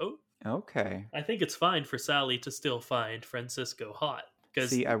 also. Okay. I think it's fine for Sally to still find Francisco hot. Because,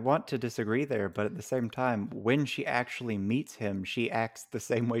 See, I want to disagree there, but at the same time, when she actually meets him, she acts the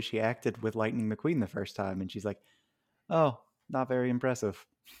same way she acted with Lightning McQueen the first time, and she's like, "Oh, not very impressive."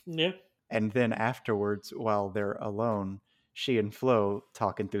 yeah, And then afterwards, while they're alone, she and Flo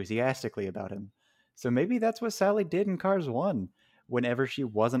talk enthusiastically about him. So maybe that's what Sally did in Cars 1. Whenever she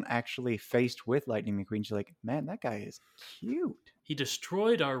wasn't actually faced with Lightning McQueen, she's like, man, that guy is cute. he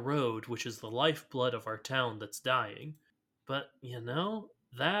destroyed our road, which is the lifeblood of our town that's dying. But,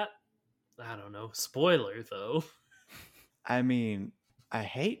 that, I don't know. Spoiler, though. I mean, I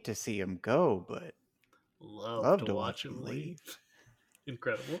hate to see him go, but Love love to to watch watch him him leave. leave.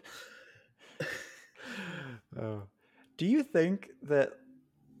 Incredible. Oh. Do you think that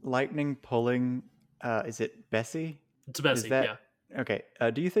Lightning pulling, is it Bessie? It's Is Bessie, yeah. that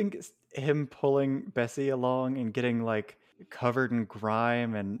okay? Do you think him pulling Bessie along and getting like covered in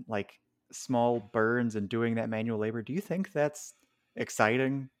grime and like small burns and doing that manual labor? Do you think that's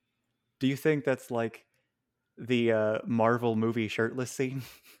exciting? Do you think that's like the Marvel movie shirtless scene?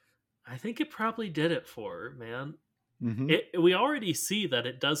 I think it probably did it for her, man. Mm-hmm. We already see that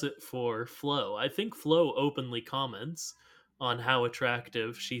it does it for Flo. I think Flo openly comments on how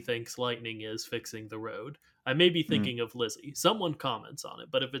attractive she thinks Lightning is fixing the road. I may be Mm. thinking of Lizzie. Someone comments on it,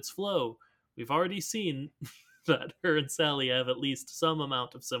 but if it's Flo, we've already seen that her and Sally have at least some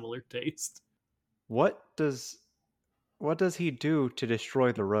amount of similar taste. What does what does he do to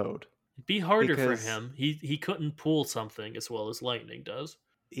destroy the road? It'd be harder for Because him. He couldn't pull something as well as Lightning does.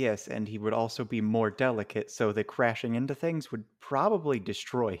 yes, and he would also be more delicate, so the crashing into things would probably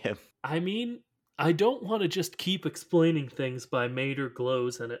destroy him. I mean, I don't want to just keep explaining things by Mater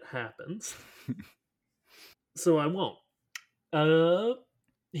glows and it happens, so I won't. Uh,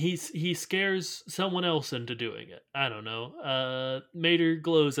 he scares someone else into doing it. I don't know. Mater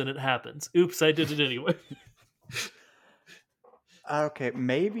glows and it happens. Oops, I did it anyway. Okay,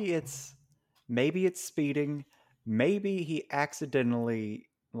 maybe it's speeding. Maybe he accidentally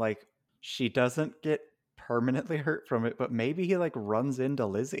like she doesn't get permanently hurt from it, but maybe he like runs into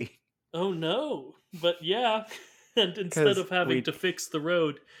Lizzie Oh no! But yeah, and instead because of having we to fix the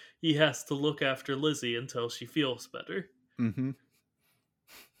road, he has to look after Lizzie until she feels better. hmm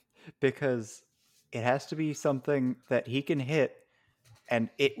because it has to be something that he can hit and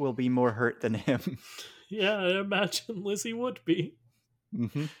it will be more hurt than him. Yeah, I imagine Lizzie would be.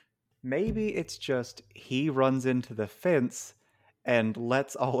 hmm Maybe it's just he runs into the fence and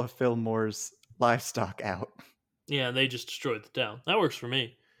lets all of Fillmore's livestock out. Yeah, and they just destroyed the town. That works for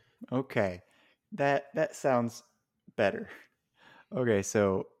me. Okay. That sounds better. Okay,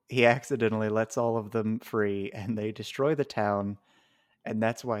 so he accidentally lets all of them free and they destroy the town, and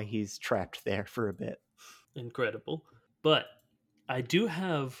that's why he's trapped there for a bit. Incredible. But I do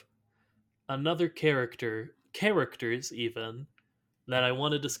have another characters even, that I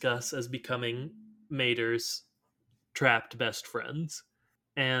want to discuss as becoming Mater's trapped best friends.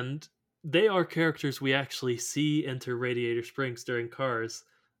 And they are characters we actually see enter Radiator Springs during Cars.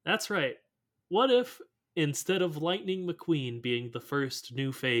 That's right. What if, instead of Lightning McQueen being the first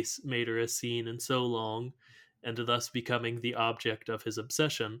new face Mater has seen in so long, and thus becoming the object of his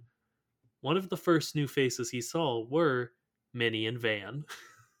obsession, one of the first new faces he saw were Minnie and Van?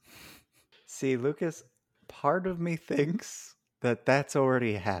 See, Lucas, part of me thinks that that's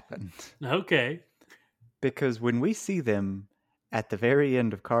already happened. Okay. Because when we see them at the very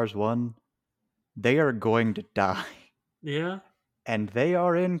end of Cars 1, they are going to die. Yeah, And they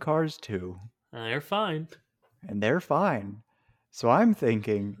are in Cars 2, they're fine. and they're fine. So I'm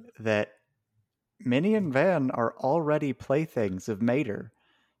thinking that Minnie and Van are already playthings of Mater,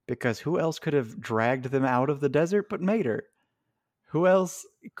 because who else could have dragged them out of the desert but Mater? Who else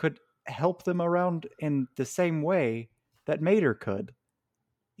could help them around in the same way that Mater could?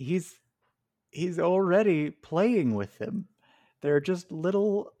 He's he's already playing with them. They're just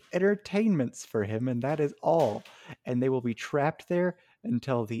little entertainments for him, and that is all. And they will be trapped there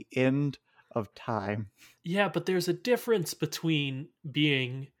until the end of time. Yeah, but there's a difference between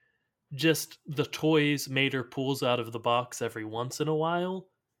being just the toys Mater pulls out of the box every once in a while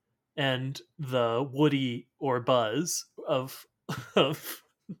and the Woody or Buzz of of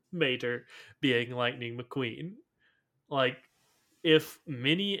Mater being Lightning McQueen. Like, if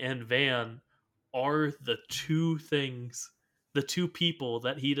Minnie and Van are the two things, the two people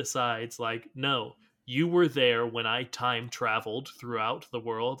that he decides, like, no, you were there when I time traveled throughout the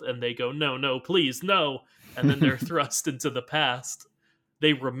world, and they go, no, no, please, no, and then they're thrust into the past.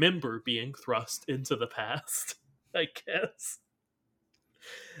 They remember being thrust into the past, I guess.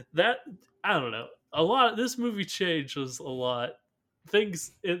 That, I don't know. A lot, this movie changes a lot.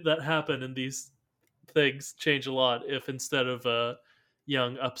 That happen in these things change a lot if instead of a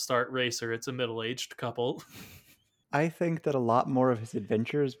young upstart racer, it's a middle aged couple. I think that a lot more of his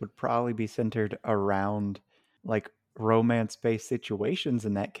adventures would probably be centered around like romance based situations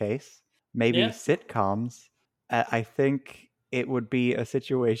in that case. Maybe Yeah. sitcoms. I think it would be a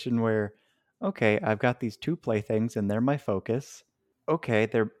situation where, okay, I've got these two playthings and they're my focus. Okay,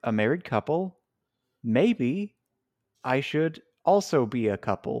 they're a married couple. Maybe I should also be a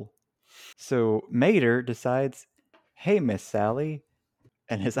couple. So Mater decides, hey, Miss Sally,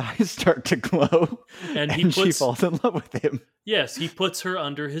 and his eyes start to glow, And he and she puts, falls in love with him. yes, he puts her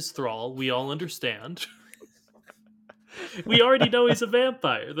under his thrall. We all understand. We already know he's a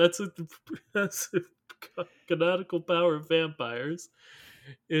vampire. That's a canonical power of vampires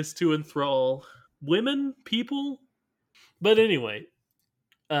is to enthrall women, people. But anyway,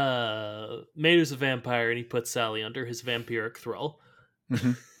 Mater's a vampire and he puts Sally under his vampiric thrall.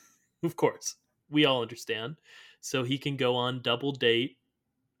 Mm-hmm. Of course, we all understand. So he can go on double date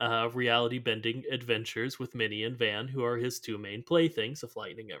reality bending adventures with Minnie and Van, who are his two main playthings if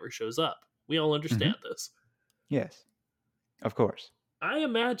Lightning ever shows up. We all Mm-hmm. understand this. Yes, of course. I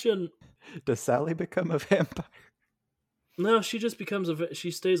imagine. Does Sally become a vampire? No, she just becomes she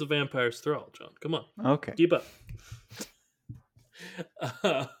stays a vampire's thrall, John. Come on. Okay. Keep up.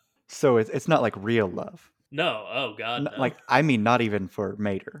 So it's not like real love. No, oh god, no. Like, I mean, not even for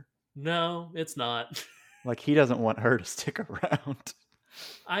Mater. No, it's not. Like, he doesn't want her to stick around.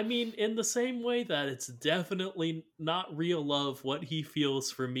 I mean, in the same way that it's definitely not real love what he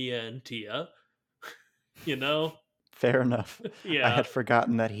feels for Mia and Tia. You know? Fair enough. I Yeah. had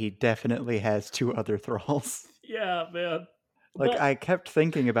forgotten that he definitely has two other thralls. Yeah, man. Like, But I kept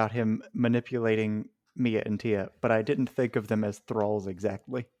thinking about him manipulating Mia and Tia, but I didn't think of them as thralls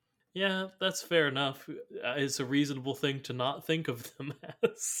exactly. yeah, that's fair enough. It's a reasonable thing to not think of them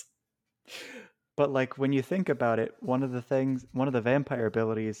as. But like when you think about it, one of the vampire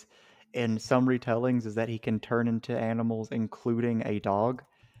abilities in some retellings is that he can turn into animals, including a dog,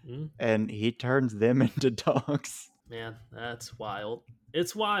 Mm, and he turns them into dogs. man, that's wild.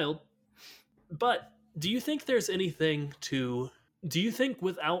 It's wild. But do you think there's anything to. Do you think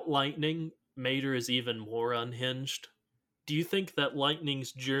without Lightning, Mater is even more unhinged? Do you think that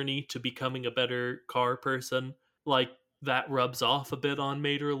Lightning's journey to becoming a better car person, like, that rubs off a bit on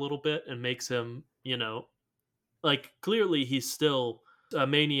Mater a little bit and makes him, like, clearly he's still a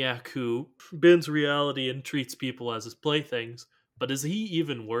maniac who bends reality and treats people as his playthings, but is he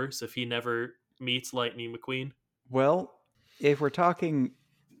even worse if he never meets Lightning McQueen? Well, if we're talking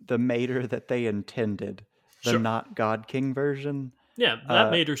the Mater that they intended, the Sure. not God King version, Yeah, that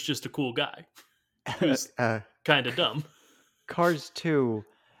uh, Mater's just a cool guy who's uh, kind of dumb. Cars 2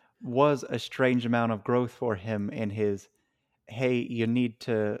 was a strange amount of growth for him in his, hey, you need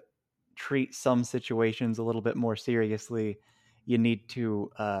to treat some situations a little bit more seriously. You need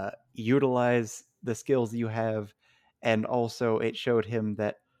to utilize the skills you have. And also, it showed him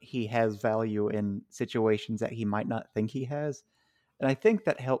that he has value in situations that he might not think he has. And I think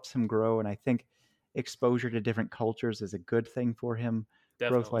that helps him grow. And I think exposure to different cultures is a good thing for him, growth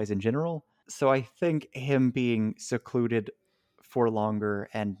Definitely. wise in general. So I think him being secluded for longer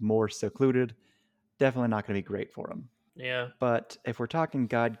and more secluded, definitely not going to be great for him. Yeah, But if we're talking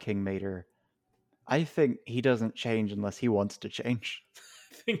God King Mater, I think he doesn't change unless he wants to change.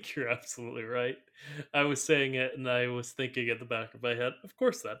 I think you're absolutely right. I was saying it and I was thinking at the back of my head, of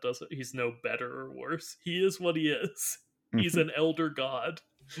course that doesn't. He's no better or worse. He is what he is. He's an elder god.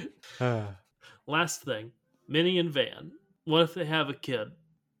 Last thing, Minnie and Van. What if they have a kid?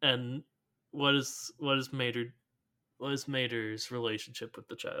 And what is Mater's relationship with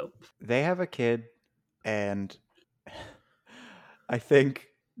the child? They have a kid, and I think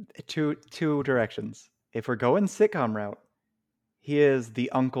two directions. If we're going sitcom route, he is the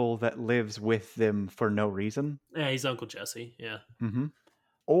uncle that lives with them for no reason. Yeah, he's Uncle Jesse. Yeah. Mm-hmm.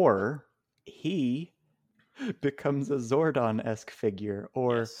 Or he becomes a Zordon-esque figure,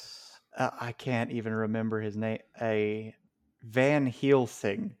 or Yes. I can't even remember his name. A Van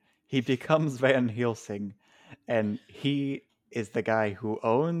Helsing. He becomes Van Helsing, and he is the guy who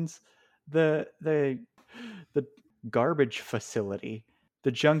owns the garbage facility,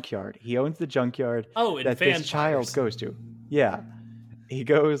 the junkyard. He owns the junkyard Oh, and that this child vampires. goes to. Yeah, he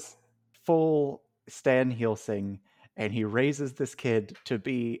goes full Stan Helsing, and he raises this kid to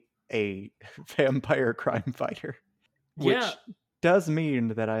be a vampire crime fighter, Yeah. which does mean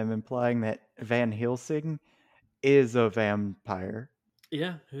that I'm implying that Van Helsing is a vampire,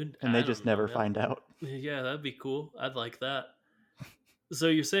 Yeah. and they I just don't know, never man. find out. Yeah, that'd be cool. I'd like that. So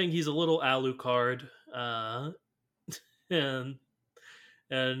you're saying he's a little Alucard,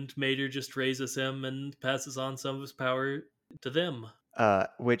 and Mater just raises him and passes on some of his power to them.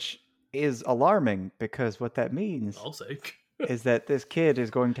 Which is alarming because what that means I'll say. is that this kid is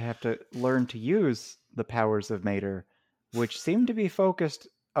going to have to learn to use the powers of Mater, which seem to be focused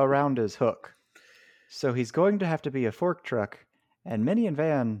around his hook. So he's going to have to be a fork truck, and Minnie and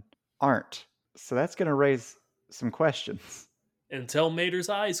Van aren't. So that's going to raise some questions. Until Mater's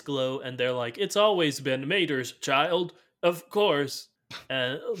eyes glow, and they're like, "It's always been Mater's child, of course."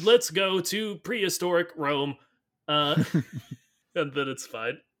 Let's go to prehistoric Rome, and then it's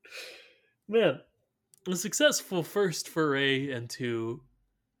fine. Man, a successful first foray into,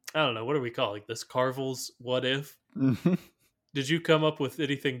 I don't know, what are we calling this? Carvel's What If? Did you come up with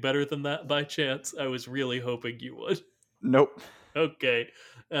anything better than that by chance? I was really hoping you would. Nope. Okay,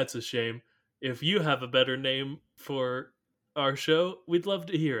 that's a shame. If you have a better name for our show, we'd love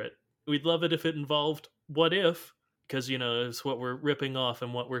to hear it. We'd love it if it involved What If, because, it's what we're ripping off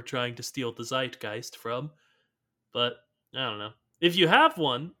and what we're trying to steal the zeitgeist from. But, I don't know. If you have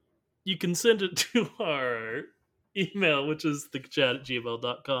one, you can send it to our email, which is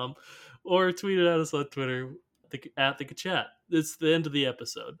thechat@gmail.com, or tweet it at us on Twitter at the chat. It's the end of the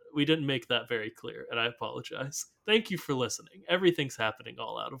episode. We didn't make that very clear, and I apologize. Thank you for listening. Everything's happening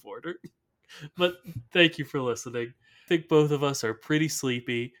all out of order, but thank you for listening. I think both of us are pretty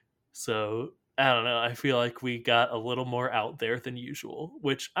sleepy, so I don't know. I feel like we got a little more out there than usual,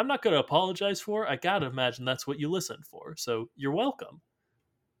 which I'm not going to apologize for. I gotta imagine that's what you listen for, so you're welcome.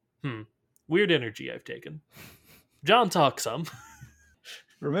 Weird energy I've taken. John, talk some.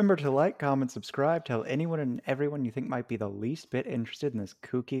 Remember to like, comment, subscribe, tell anyone and everyone you think might be the least bit interested in this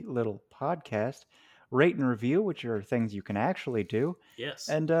kooky little podcast. Rate and review, which are things you can actually do. Yes.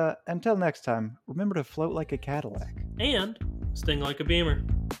 And until next time, remember to float like a Cadillac. And sting like a beamer.